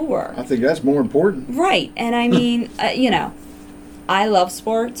their schoolwork. I think that's more important. Right. And I mean, I love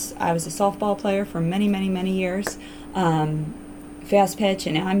sports. I was a softball player for many, many, many years. Fast pitch,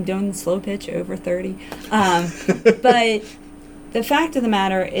 and now I'm doing the slow pitch over 30. But the fact of the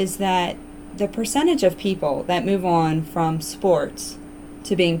matter is that the percentage of people that move on from sports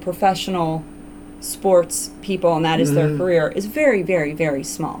to being professional sports people, and that is their career, is very, very, very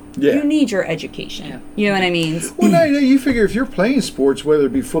small. Yeah. You need your education. Yeah. You know what I mean? Well, no, you figure if you're playing sports, whether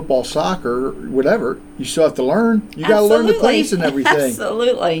it be football, soccer, whatever, you still have to learn. You got to learn the plays and everything.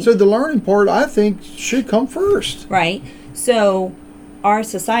 Absolutely. So the learning part, I think, should come first. Right. So our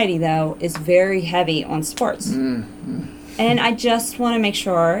society, though, is very heavy on sports. And I just want to make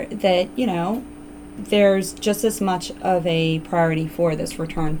sure that, there's just as much of a priority for this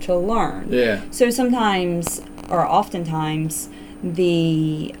return to learn. Yeah. So sometimes, or oftentimes,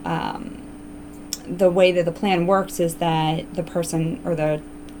 the way that the plan works is that the person or the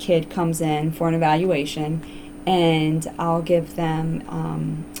kid comes in for an evaluation, and I'll give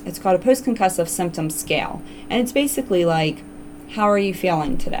them, it's called a post-concussive symptom scale. And it's basically like, how are you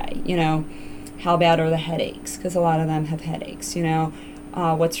feeling today? How bad are the headaches? Because a lot of them have headaches.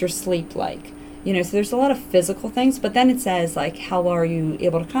 What's your sleep like? So there's a lot of physical things, but then it says, like, how are you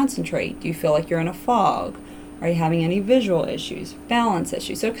able to concentrate? Do you feel like you're in a fog? Are you having any visual issues, balance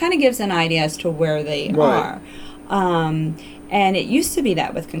issues? So it kind of gives an idea as to where they are. And it used to be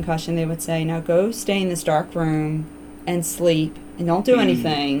that with concussion, they would say, now go stay in this dark room and sleep and don't do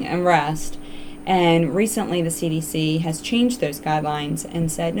anything and rest. And recently the CDC has changed those guidelines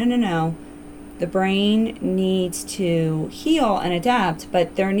and said, no. The brain needs to heal and adapt,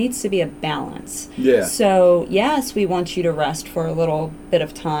 but there needs to be a balance. Yeah. So, yes, we want you to rest for a little bit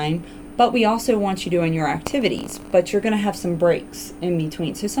of time, but we also want you doing your activities. But you're going to have some breaks in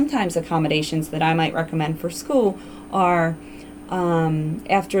between. So sometimes accommodations that I might recommend for school are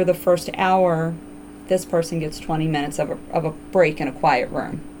after the first hour, this person gets 20 minutes of a break in a quiet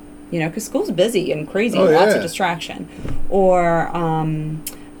room. Because school's busy and crazy, lots of distraction. Or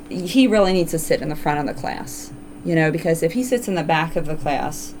he really needs to sit in the front of the class, because if he sits in the back of the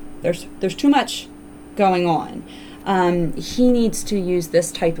class, there's too much going on. He needs to use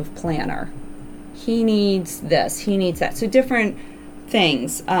this type of planner. He needs this. He needs that. So different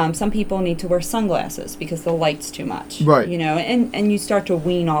things. Some people need to wear sunglasses because the light's too much. Right. And you start to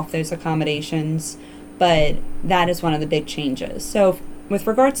wean off those accommodations, but that is one of the big changes. So with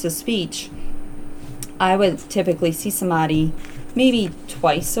regards to speech, I would typically see somebody maybe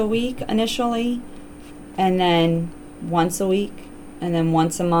twice a week initially, and then once a week, and then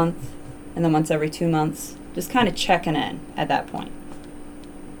once a month, and then once every 2 months, just kind of checking in at that point.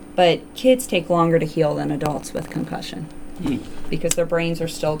 But kids take longer to heal than adults with concussion because their brains are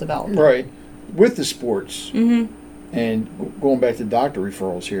still developing. Right. With the sports, and going back to doctor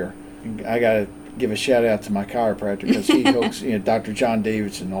referrals here, I got to give a shout out to my chiropractor because he hooks, Dr. John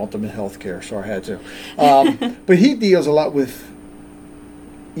Davidson, Ultimate Healthcare, so I had to. But he deals a lot with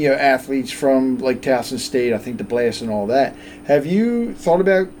athletes from like Towson State, I think the Blast and all that. Have you thought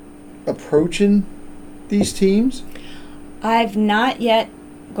about approaching these teams? I've not yet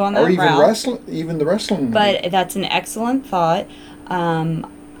gone that route. Even the wrestling. But that's an excellent thought.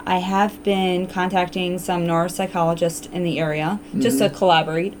 I have been contacting some neuropsychologists in the area just to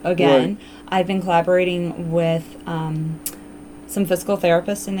collaborate again. Right. I've been collaborating with some physical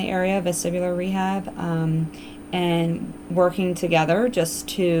therapists in the area, vestibular rehab, and working together just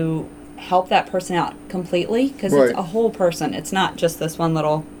to help that person out completely because it's a whole person. It's not just this one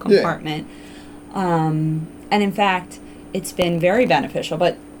little compartment. And in fact, it's been very beneficial.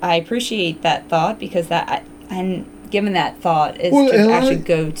 But I appreciate that thought because given that thought is to actually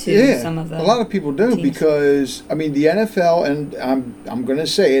go to some of the a lot of people do teams. Because the NFL, and I'm going to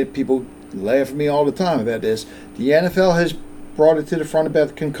say it, people laugh at me all the time about this. The NFL has brought it to the front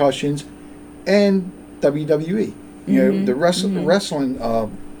about concussions, and WWE, the wrestling,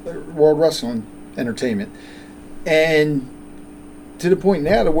 World Wrestling Entertainment, and to the point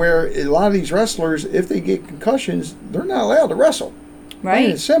now to where a lot of these wrestlers, if they get concussions, they're not allowed to wrestle. Right. I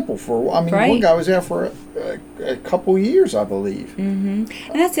mean, it's simple one guy was out for a couple years, I believe. Mm-hmm.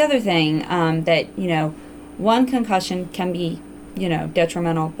 And that's the other thing, that, one concussion can be,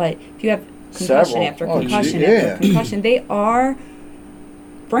 detrimental, but if you have concussion after concussion after concussion, they are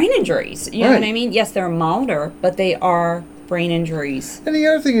brain injuries. You know what I mean? Yes, they're milder, but they are brain injuries. And the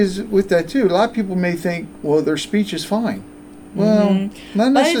other thing is with that too, a lot of people may think, well, their speech is fine. Well,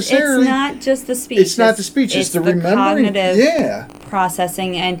 not necessarily. It's not just the speech. It's not the speech. It's the remembering. Cognitive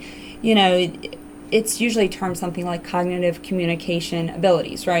processing, and it's usually termed something like cognitive communication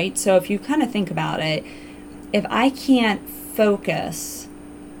abilities, right? So if you kind of think about it, if I can't focus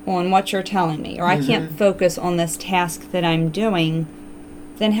on what you're telling me, or I can't focus on this task that I'm doing,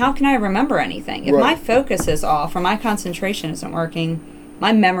 then how can I remember anything? If my focus is off or my concentration isn't working,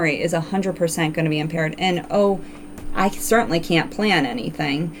 my memory is 100% going to be impaired. And I certainly can't plan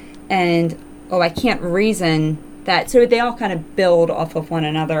anything, and I can't reason that. So they all kind of build off of one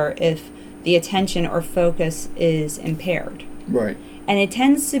another if the attention or focus is impaired. Right. And it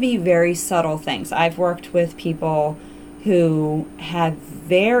tends to be very subtle things. I've worked with people who have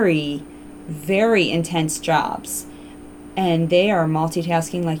very, very intense jobs, and they are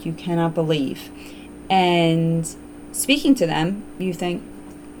multitasking like you cannot believe. And speaking to them, you think,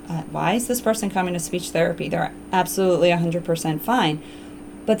 why is this person coming to speech therapy? They're absolutely 100% fine.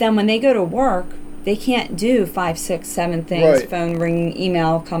 But then when they go to work, they can't do 5, 6, 7 things, phone ringing,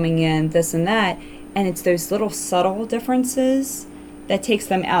 email coming in, this and that. And it's those little subtle differences that takes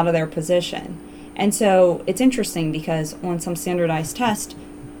them out of their position. And so it's interesting because on some standardized test,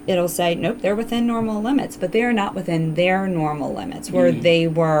 it'll say, nope, they're within normal limits, but they are not within their normal limits where they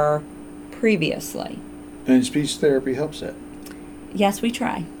were previously. And speech therapy helps that. Yes, we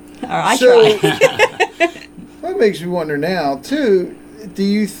try. Or I try. That makes me wonder now, too, do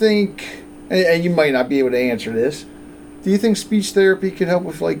you think, and you might not be able to answer this, do you think speech therapy could help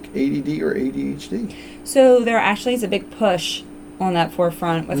with like ADD or ADHD? So there actually is a big push on that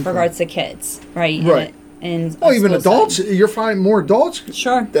forefront with regards to kids, right? Right. And even adults, you're finding more adults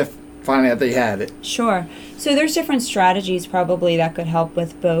that find out they had it. Sure. So there's different strategies probably that could help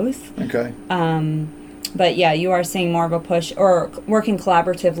with both. Okay. But yeah, you are seeing more of a push or working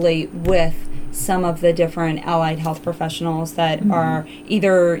collaboratively with some of the different allied health professionals that are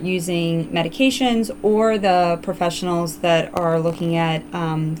either using medications or the professionals that are looking at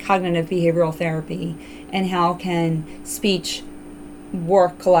cognitive behavioral therapy and how can speech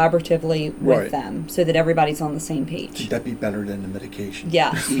work collaboratively with them so that everybody's on the same page. Would that be better than the medication?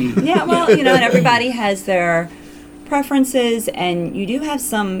 Yeah. Yeah, well, and everybody has their preferences, and you do have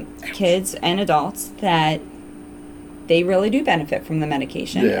some kids and adults that they really do benefit from the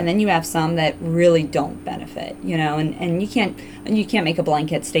medication, and then you have some that really don't benefit, and you can't make a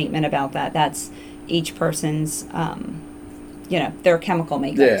blanket statement about that. That's each person's their chemical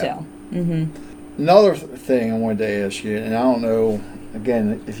makeup too. Another thing I wanted to ask you, and I don't know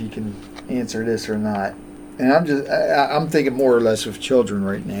again if you can answer this or not, and I'm thinking more or less of children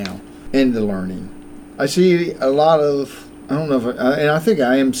right now in the learning. I see a lot of, I don't know and I think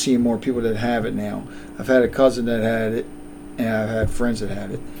I am seeing more people that have it now. I've had a cousin that had it, and I've had friends that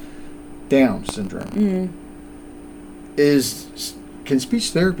had it. Down syndrome. Can speech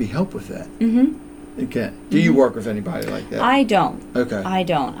therapy help with that? It can. Do you work with anybody like that? I don't. Okay. I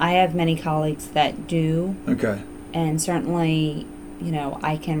don't. I have many colleagues that do. Okay. And certainly,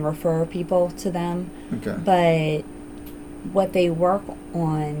 I can refer people to them. Okay. But what they work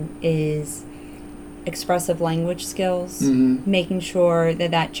on is expressive language skills, making sure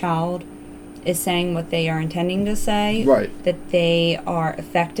that child is saying what they are intending to say, that they are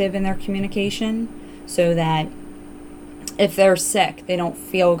effective in their communication, so that if they're sick, they don't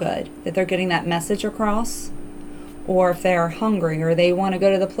feel good, that they're getting that message across, or if they're hungry or they want to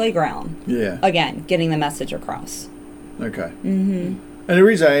go to the playground, again, getting the message across. Okay. And the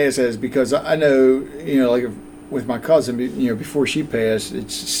reason I ask that is because I know, like with my cousin, before she passed, it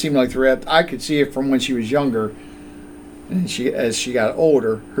seemed like throughout, I could see it from when she was younger, and as she got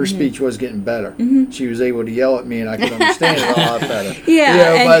older, her speech was getting better. She was able to yell at me, and I could understand it a lot better.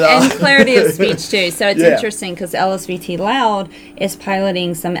 And clarity of speech too. So it's interesting because LSVT Loud is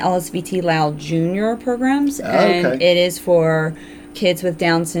piloting some LSVT Loud Junior programs, and it is for kids with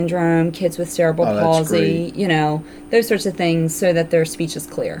Down syndrome, kids with cerebral palsy, those sorts of things, so that their speech is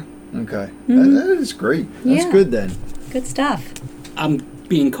clear. Okay. That is great. That's good then. Good stuff. I'm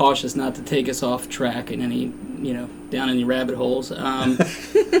being cautious not to take us off track in any, down any rabbit holes.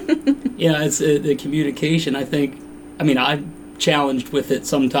 It's the communication. I'm challenged with it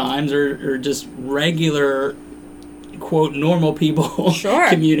sometimes, or just regular quote normal people Sure.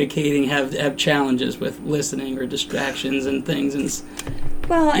 communicating have challenges with listening or distractions and things. And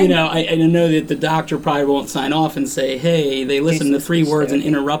Well, I know that the doctor probably won't sign off and say, hey, they listened to 3 words and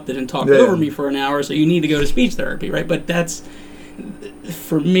interrupted and talked over me for an hour, so you need to go to speech therapy, right? But that's,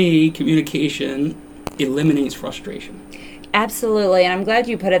 for me, communication eliminates frustration. Absolutely, and I'm glad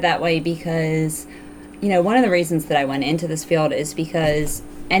you put it that way because, one of the reasons that I went into this field is because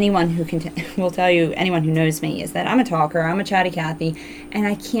anyone who will tell you, anyone who knows me, is that I'm a talker, I'm a chatty Cathy, and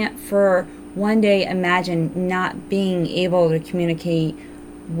I can't for one day imagine not being able to communicate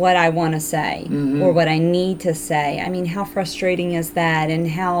what I want to say or what I need to say. I mean, how frustrating is that, and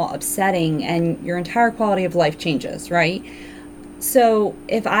how upsetting, and your entire quality of life changes, right? So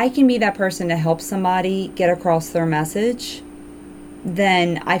if I can be that person to help somebody get across their message,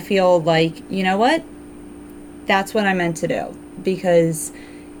 then I feel like, you know what? That's what I'm meant to do. Because,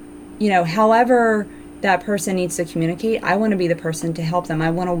 however that person needs to communicate, I want to be the person to help them. I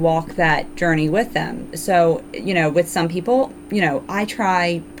want to walk that journey with them. So, with some people, I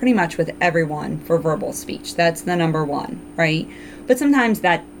try pretty much with everyone for verbal speech. That's the number one, right? But sometimes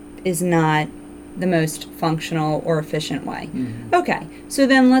that is not the most functional or efficient way. Mm-hmm. Okay, so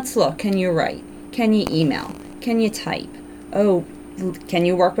then let's look. Can you write? Can you email? Can you type? Oh, can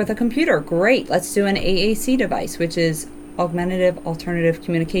you work with a computer? Great. Let's do an AAC device, which is Augmentative Alternative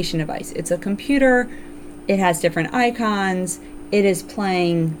Communication Device. It's a computer. It has different icons. It is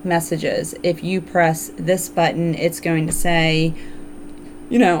playing messages. If you press this button, it's going to say,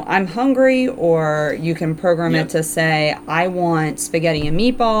 I'm hungry, or you can program it to say, I want spaghetti and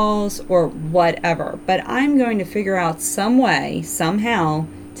meatballs, or whatever. But I'm going to figure out some way, somehow,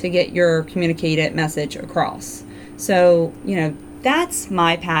 to get your communicated message across. So, that's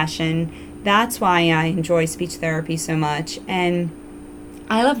my passion. That's why I enjoy speech therapy so much. And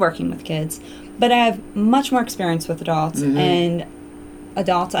I love working with kids. But I have much more experience with adults, and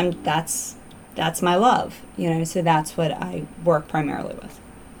adults, that's my love, so that's what I work primarily with.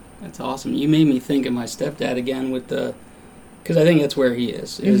 That's awesome. You made me think of my stepdad again because I think that's where he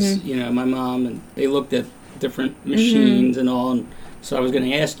is, my mom, and they looked at different machines and all, and so I was going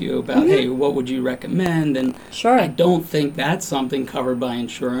to ask you about, hey, what would you recommend? And sure. I don't think that's something covered by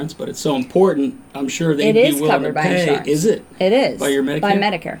insurance, but it's so important. I'm sure they'd be willing to pay. Insurance. Is it? It is. By your Medicare? By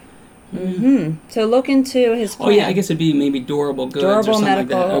Medicare. So look into his plan. Oh, yeah, I guess it'd be maybe durable goods or something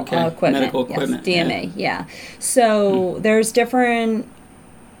medical like that. Okay, equipment. medical equipment. Yes, DME, yeah. So there's different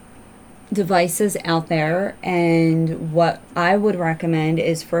devices out there, and what I would recommend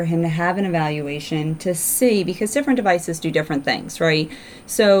is for him to have an evaluation to see, because different devices do different things, right?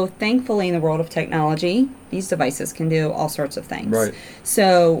 So thankfully in the world of technology, these devices can do all sorts of things. Right.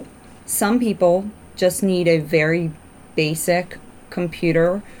 So some people just need a very basic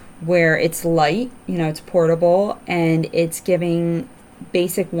computer where it's light, it's portable, and it's giving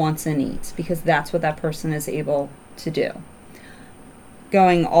basic wants and needs, because that's what that person is able to do.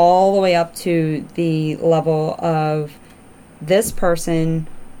 Going all the way up to the level of this person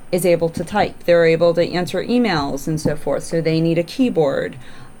is able to type. They're able to answer emails and so forth, so they need a keyboard.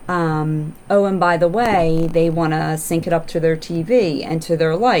 And by the way, they want to sync it up to their TV and to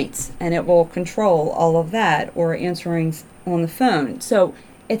their lights, and it will control all of that, or answering on the phone. So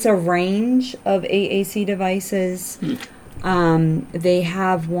it's a range of AAC devices. They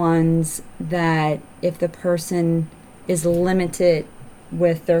have ones that if the person is limited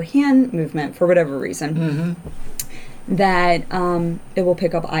with their hand movement for whatever reason, that it will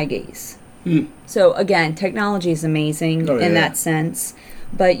pick up eye gaze. So again, technology is amazing in that sense,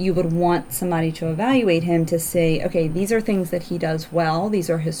 but you would want somebody to evaluate him to say, okay, these are things that he does well, these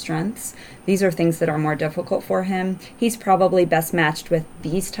are his strengths, these are things that are more difficult for him. He's probably best matched with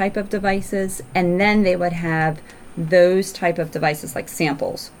these type of devices, and then they would have those type of devices like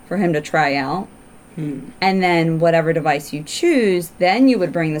samples for him to try out. And then whatever device you choose, then you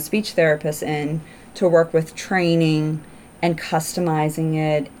would bring the speech therapist in to work with training and customizing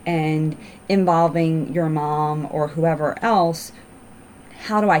it and involving your mom or whoever else.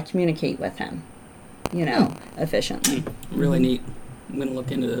 How do I communicate with him, efficiently? Really neat. I'm going to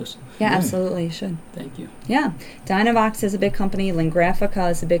look into those. Yeah, absolutely, you should. Thank you. Yeah. Dynavox is a big company.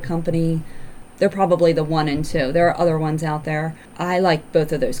 Lingraphica is a big company. They're probably the 1 and 2. There are other ones out there. I like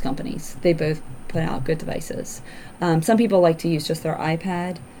both of those companies. They both put out good devices. Some people like to use just their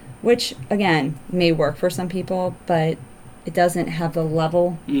iPad, which, again, may work for some people, but it doesn't have the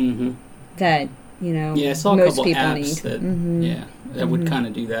level that, I saw a most couple people apps need. That would kind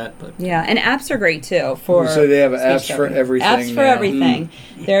of do that. But yeah, and apps are great, too. So they have apps speech for therapy. everything Apps for now. everything.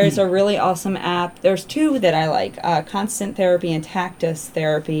 There's a really awesome app. There's 2 that I like, Constant Therapy and Tactus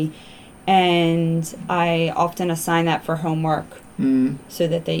Therapy. And I often assign that for homework so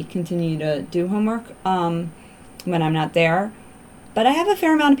that they continue to do homework when I'm not there. But I have a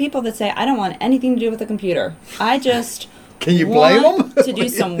fair amount of people that say, I don't want anything to do with the computer. I just Can you blame them? to do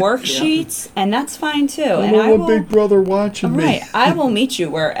some worksheets, and that's fine too. I and don't want Big Brother watching me. Right. I will meet you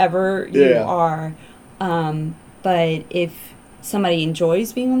wherever you are. But if somebody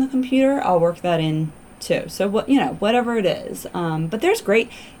enjoys being on the computer, I'll work that in too. So whatever it is. But there's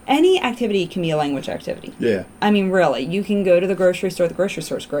any activity can be a language activity. Yeah. I mean, really, you can go to the grocery store. The grocery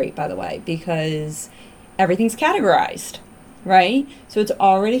store is great, by the way, because everything's categorized, right? So it's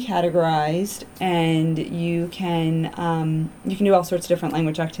already categorized, and you can do all sorts of different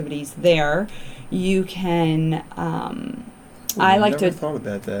language activities there. You can. I never thought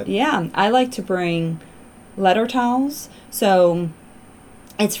about that. Yeah, I like to bring letter tiles. So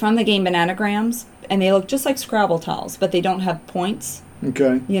it's from the game Bananagrams, and they look just like Scrabble tiles, but they don't have points.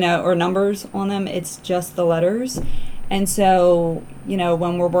 Okay. Or numbers on them. It's just the letters. And so,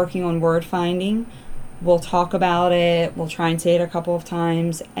 when we're working on word finding, we'll talk about it. We'll try and say it a couple of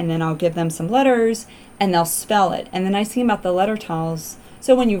times, and then I'll give them some letters, and they'll spell it. And the nice thing about the letter tiles,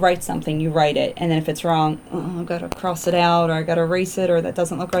 so when you write something, you write it, and then if it's wrong, I've got to cross it out, or I've got to erase it, or that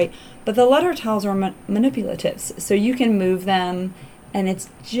doesn't look right. But the letter tiles are manipulatives, so you can move them, and it's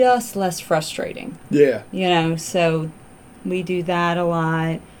just less frustrating. Yeah. So we do that a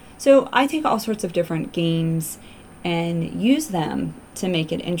lot. So I take all sorts of different games and use them to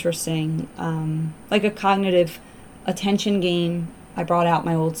make it interesting. Like a cognitive attention game. I brought out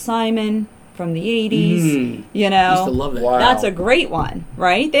my old Simon from the 80s. I used to love that. Wow. That's a great one,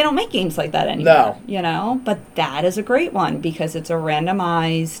 right? They don't make games like that anymore. No. But that is a great one because it's a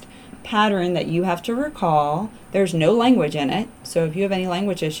randomized pattern that you have to recall. There's no language in it. So if you have any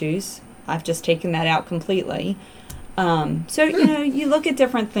language issues, I've just taken that out completely. So, you look at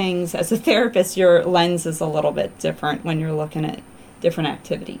different things. As a therapist, your lens is a little bit different when you're looking at different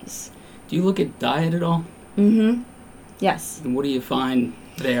activities. Do you look at diet at all? Mm-hmm. Yes. And what do you find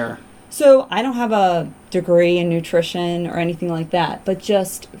there? So I don't have a degree in nutrition or anything like that, but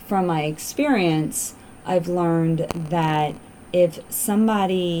just from my experience, I've learned that if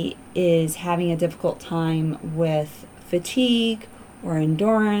somebody is having a difficult time with fatigue or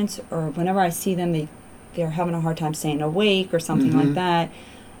endurance, or whenever I see them, they're having a hard time staying awake or something like that,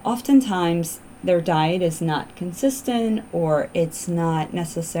 oftentimes their diet is not consistent, or it's not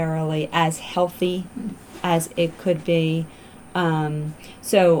necessarily as healthy as it could be.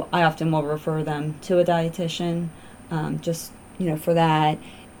 So I often will refer them to a dietitian, just, for that.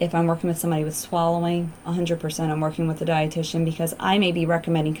 If I'm working with somebody with swallowing, 100% I'm working with a dietitian, because I may be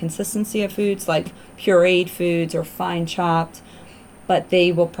recommending consistency of foods like pureed foods or fine chopped, but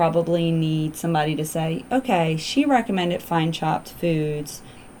they will probably need somebody to say, okay, she recommended fine chopped foods.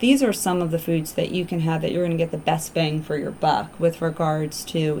 These are some of the foods that you can have that you're going to get the best bang for your buck with regards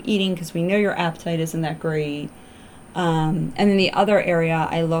to eating, because we know your appetite isn't that great. And then the other area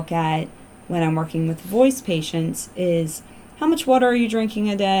I look at when I'm working with voice patients is how much water are you drinking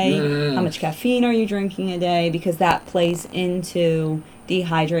a day? How much caffeine are you drinking a day? Because that plays into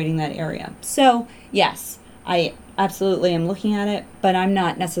dehydrating that area. So, yes, I absolutely am looking at it, but I'm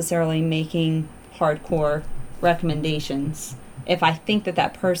not necessarily making hardcore recommendations. If I think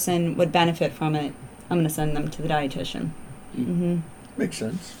that person would benefit from it, I'm going to send them to the dietitian. Mm-hmm. Makes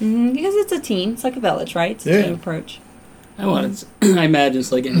sense. Mm-hmm. Because it's a team. It's like a village, right? It's a team approach. I imagine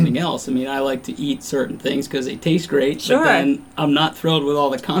it's like anything else. I mean, I like to eat certain things because they taste great, but then I'm not thrilled with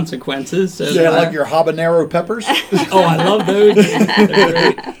all the consequences. So like your habanero peppers? Oh, I love those.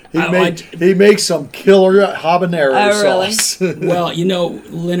 They're great. He makes some killer habanero sauce. Really? Well,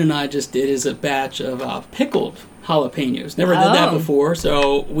 Lynn and I just did a batch of pickled jalapenos. Never did that before,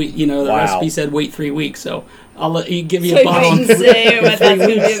 so we, the recipe said wait 3 weeks. So I'll give you a bottle. So see what that's going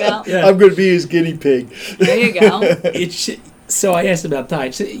to be about. Yeah. I'm going to be his guinea pig. There you go. So I asked about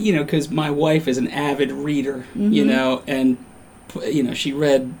diet, because my wife is an avid reader, and she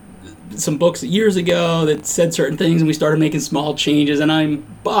read some books years ago that said certain things, and we started making small changes, and I'm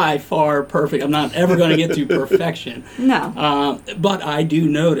by far perfect. I'm not ever going to get to perfection. No. But I do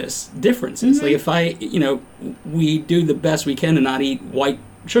notice differences. Like if we do the best we can to not eat white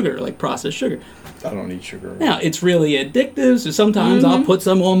sugar, like processed sugar. I don't eat sugar. Now, it's really addictive, so sometimes I'll put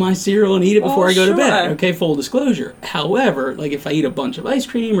some on my cereal and eat it before I go to bed. Okay, full disclosure. However, like if I eat a bunch of ice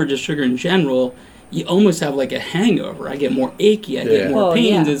cream or just sugar in general, you almost have like a hangover. I get more achy, I get more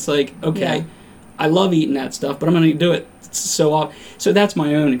pains. It's like, okay, I love eating that stuff, but I'm going to do it so often. So that's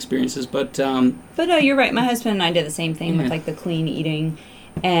my own experiences. But no, you're right. My husband and I did the same thing with like the clean eating,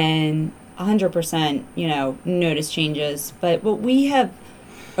 and 100%, notice changes. But what we have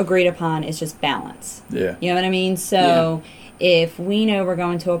agreed upon is just balance. Yeah. You know what I mean? So if we know we're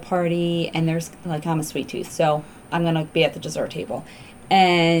going to a party and there's, like, I'm a sweet tooth, so I'm going to be at the dessert table.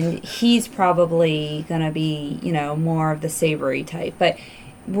 And he's probably going to be, you know, more of the savory type. But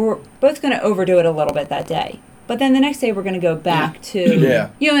we're both going to overdo it a little bit that day. But then the next day we're going to go back to, you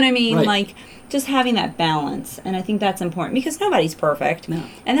know what I mean? Right. Like, just having that balance. And I think that's important because nobody's perfect. No.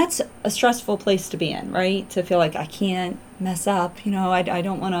 And that's a stressful place to be in, right? To feel like I can't mess up, you know, I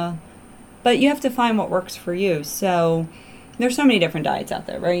don't want to. But you have to find what works for you. So there's so many different diets out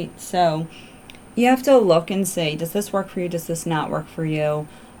there, right? So you have to look and say, does this work for you? Does this not work for you?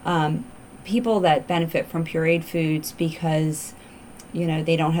 People that benefit from pureed foods because, you know,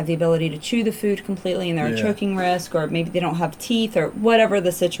 they don't have the ability to chew the food completely and they're at choking risk, or maybe they don't have teeth, or whatever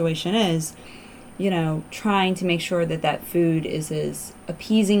the situation is, you know, trying to make sure that that food is as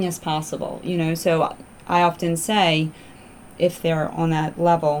appeasing as possible, you know. So I often say, if they're on that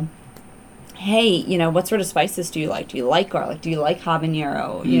level, hey, you know, what sort of spices do you like? Do you like garlic? Do you like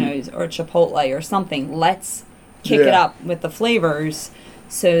habanero, you know, or chipotle or something? Let's kick it up with the flavors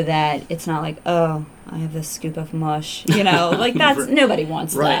so that it's not like, oh, I have this scoop of mush, you know, like that's, nobody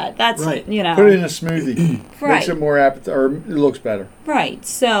wants that. That's, you know. Put it in a smoothie. Right. Makes it more appetite, or it looks better. Right.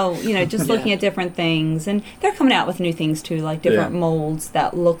 So, you know, just looking at different things. And they're coming out with new things too, like different molds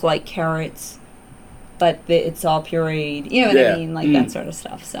that look like carrots, but it's all pureed. You know what I mean? Like that sort of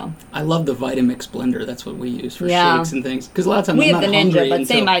stuff. So I love the Vitamix blender. That's what we use for shakes and things. Because a lot of times we I'm have not the Ninja, hungry but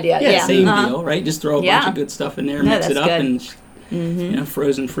same idea. Yeah, same deal, right? Just throw a bunch of good stuff in there, mix it up, and you know,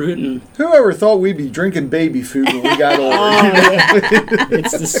 frozen fruit. And whoever thought we'd be drinking baby food when we got older?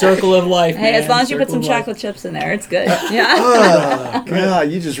 It's the circle of life. Hey, man. as long as you put some Circle of chocolate chips in there, it's good. Yeah. Oh, God,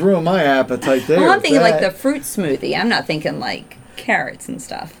 you just ruined my appetite there. Well, I'm thinking with like the that. fruit smoothie. I'm not thinking like carrots and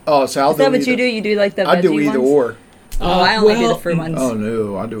stuff. Oh, so I'll Is that what you do? You do like the veggie I do either ones? or. Oh, I only do the fruit ones. Oh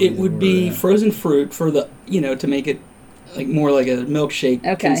no, I do. It would be frozen fruit for the, you know, to make it like more like a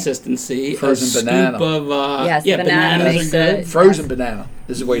milkshake consistency. Frozen a banana. Scoop of yes, bananas makes are good. it. Frozen banana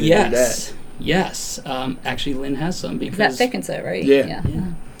is the way to do that. Yes. Actually, Lynn has some because That thickens it, right? Yeah.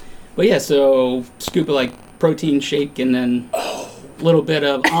 But yeah, so scoop of like protein shake and then a little bit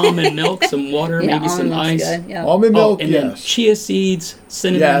of almond milk, some water, maybe some ice. Good. Yeah. Almond milk, and then chia seeds,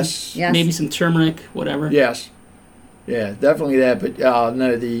 cinnamon, Yes. maybe some turmeric, whatever. Yes. Yeah, definitely that. But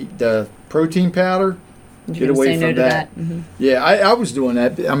no, the protein powder, get away from that. Mm-hmm. Yeah, I was doing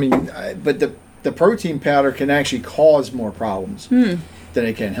that. I mean, but the protein powder can actually cause more problems than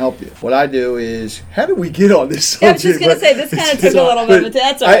it can help you. What I do is, how did we get on this subject? Yeah, I was just going to say, this kind of took a little bit of a...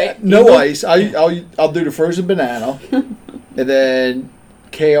 That's all right. No ice. I'll do the frozen banana, and then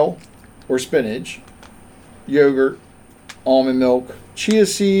kale or spinach, yogurt, almond milk, chia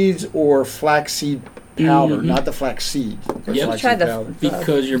seeds, or flaxseed powder, not the flax seed. Try the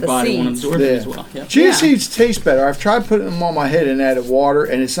because your body won't absorb it as well. Yep. Chia seeds taste better. I've tried putting them on my head and added water,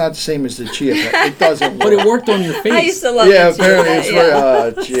 and it's not the same as the chia pet. It doesn't work. But it worked on your face. I used to love apparently it's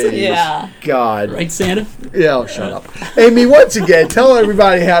very, jeez. Yeah. God. Right, Santa? Yeah, oh, shut up. Amy, once again, tell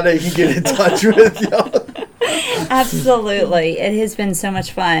everybody how they can get in touch with you. Absolutely. It has been so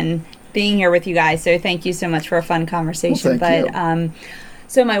much fun being here with you guys, so thank you so much for a fun conversation. Well, thank you.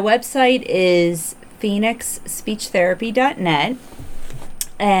 So my website is phoenixspeechtherapy.net,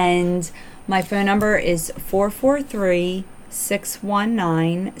 and my phone number is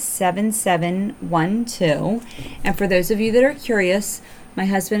 443-619-7712. And for those of you that are curious, my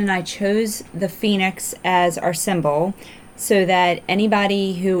husband and I chose the phoenix as our symbol so that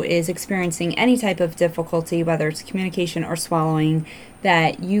anybody who is experiencing any type of difficulty, whether it's communication or swallowing,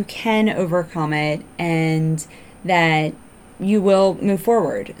 that you can overcome it and that you will move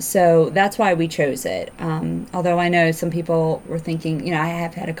forward. So that's why we chose it. Although I know some people were thinking, you know, I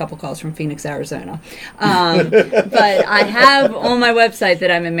have had a couple calls from Phoenix, Arizona. But I have on my website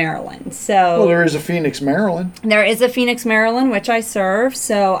that I'm in Maryland. So Well, there is a Phoenix, Maryland. There is a Phoenix, Maryland, which I serve.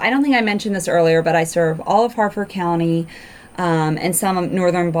 So I don't think I mentioned this earlier, but I serve all of Harford County and some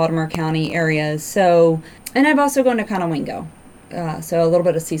northern Baltimore County areas. So, and I've also gone to Conowingo. So a little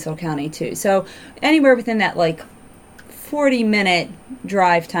bit of Cecil County too. So anywhere within that like 40-minute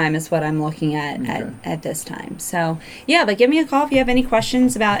drive time is what I'm looking at this time. So yeah, but give me a call if you have any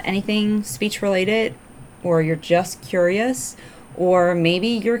questions about anything speech related, or you're just curious, or maybe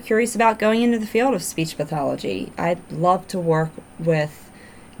you're curious about going into the field of speech pathology. I'd love to work with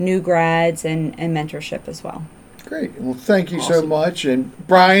new grads and mentorship as well. Great. Well, thank you so much. And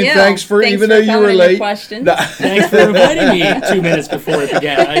Brian, thanks for even though you were late. Thanks for inviting me 2 minutes before it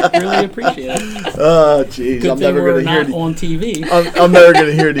began. I really appreciate it. Oh, jeez. I'm never going to hear on TV. I'm never going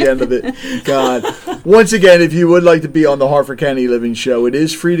to hear the end of it. God. Once again, if you would like to be on the Harford County Living Show, it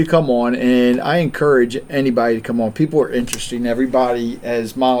is free to come on, and I encourage anybody to come on. People are interesting. Everybody,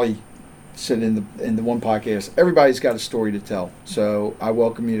 as Molly said in the one podcast, everybody's got a story to tell. So I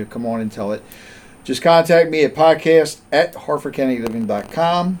welcome you to come on and tell it. Just contact me at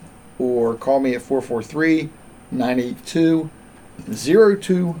podcast@harfordcountyliving.com or call me at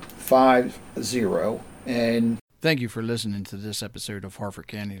 443-982-0250. And thank you for listening to this episode of Harford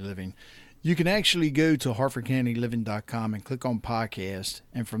County Living. You can actually go to harfordcountyliving.com and click on podcast,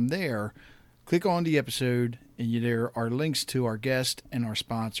 and from there, click on the episode, and there are links to our guests and our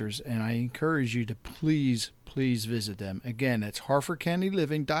sponsors, and I encourage you to please visit them. Again, that's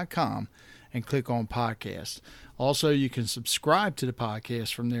harfordcountyliving.com and click on podcast. Also, you can subscribe to the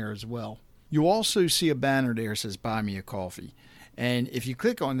podcast from there as well. You'll also see a banner there that says Buy Me a Coffee. And if you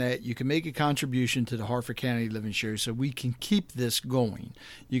click on that, you can make a contribution to the Harford County Living Show so we can keep this going.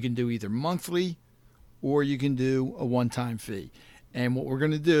 You can do either monthly or you can do a one-time fee. And what we're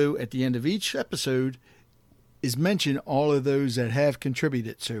going to do at the end of each episode is mention all of those that have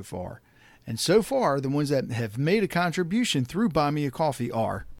contributed so far. And so far, the ones that have made a contribution through Buy Me a Coffee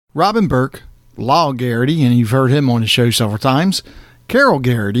are Robin Burke, Lyle Garrity, and you've heard him on the show several times, Carol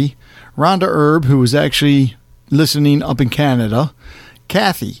Garrity, Rhonda Erb, who was actually listening up in Canada,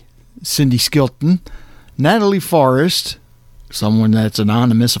 Kathy, Cindy Skilton, Natalie Forrest, someone that's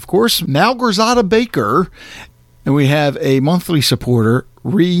anonymous, of course, Malgorzata Baker, and we have a monthly supporter,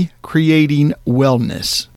 Recreating Wellness.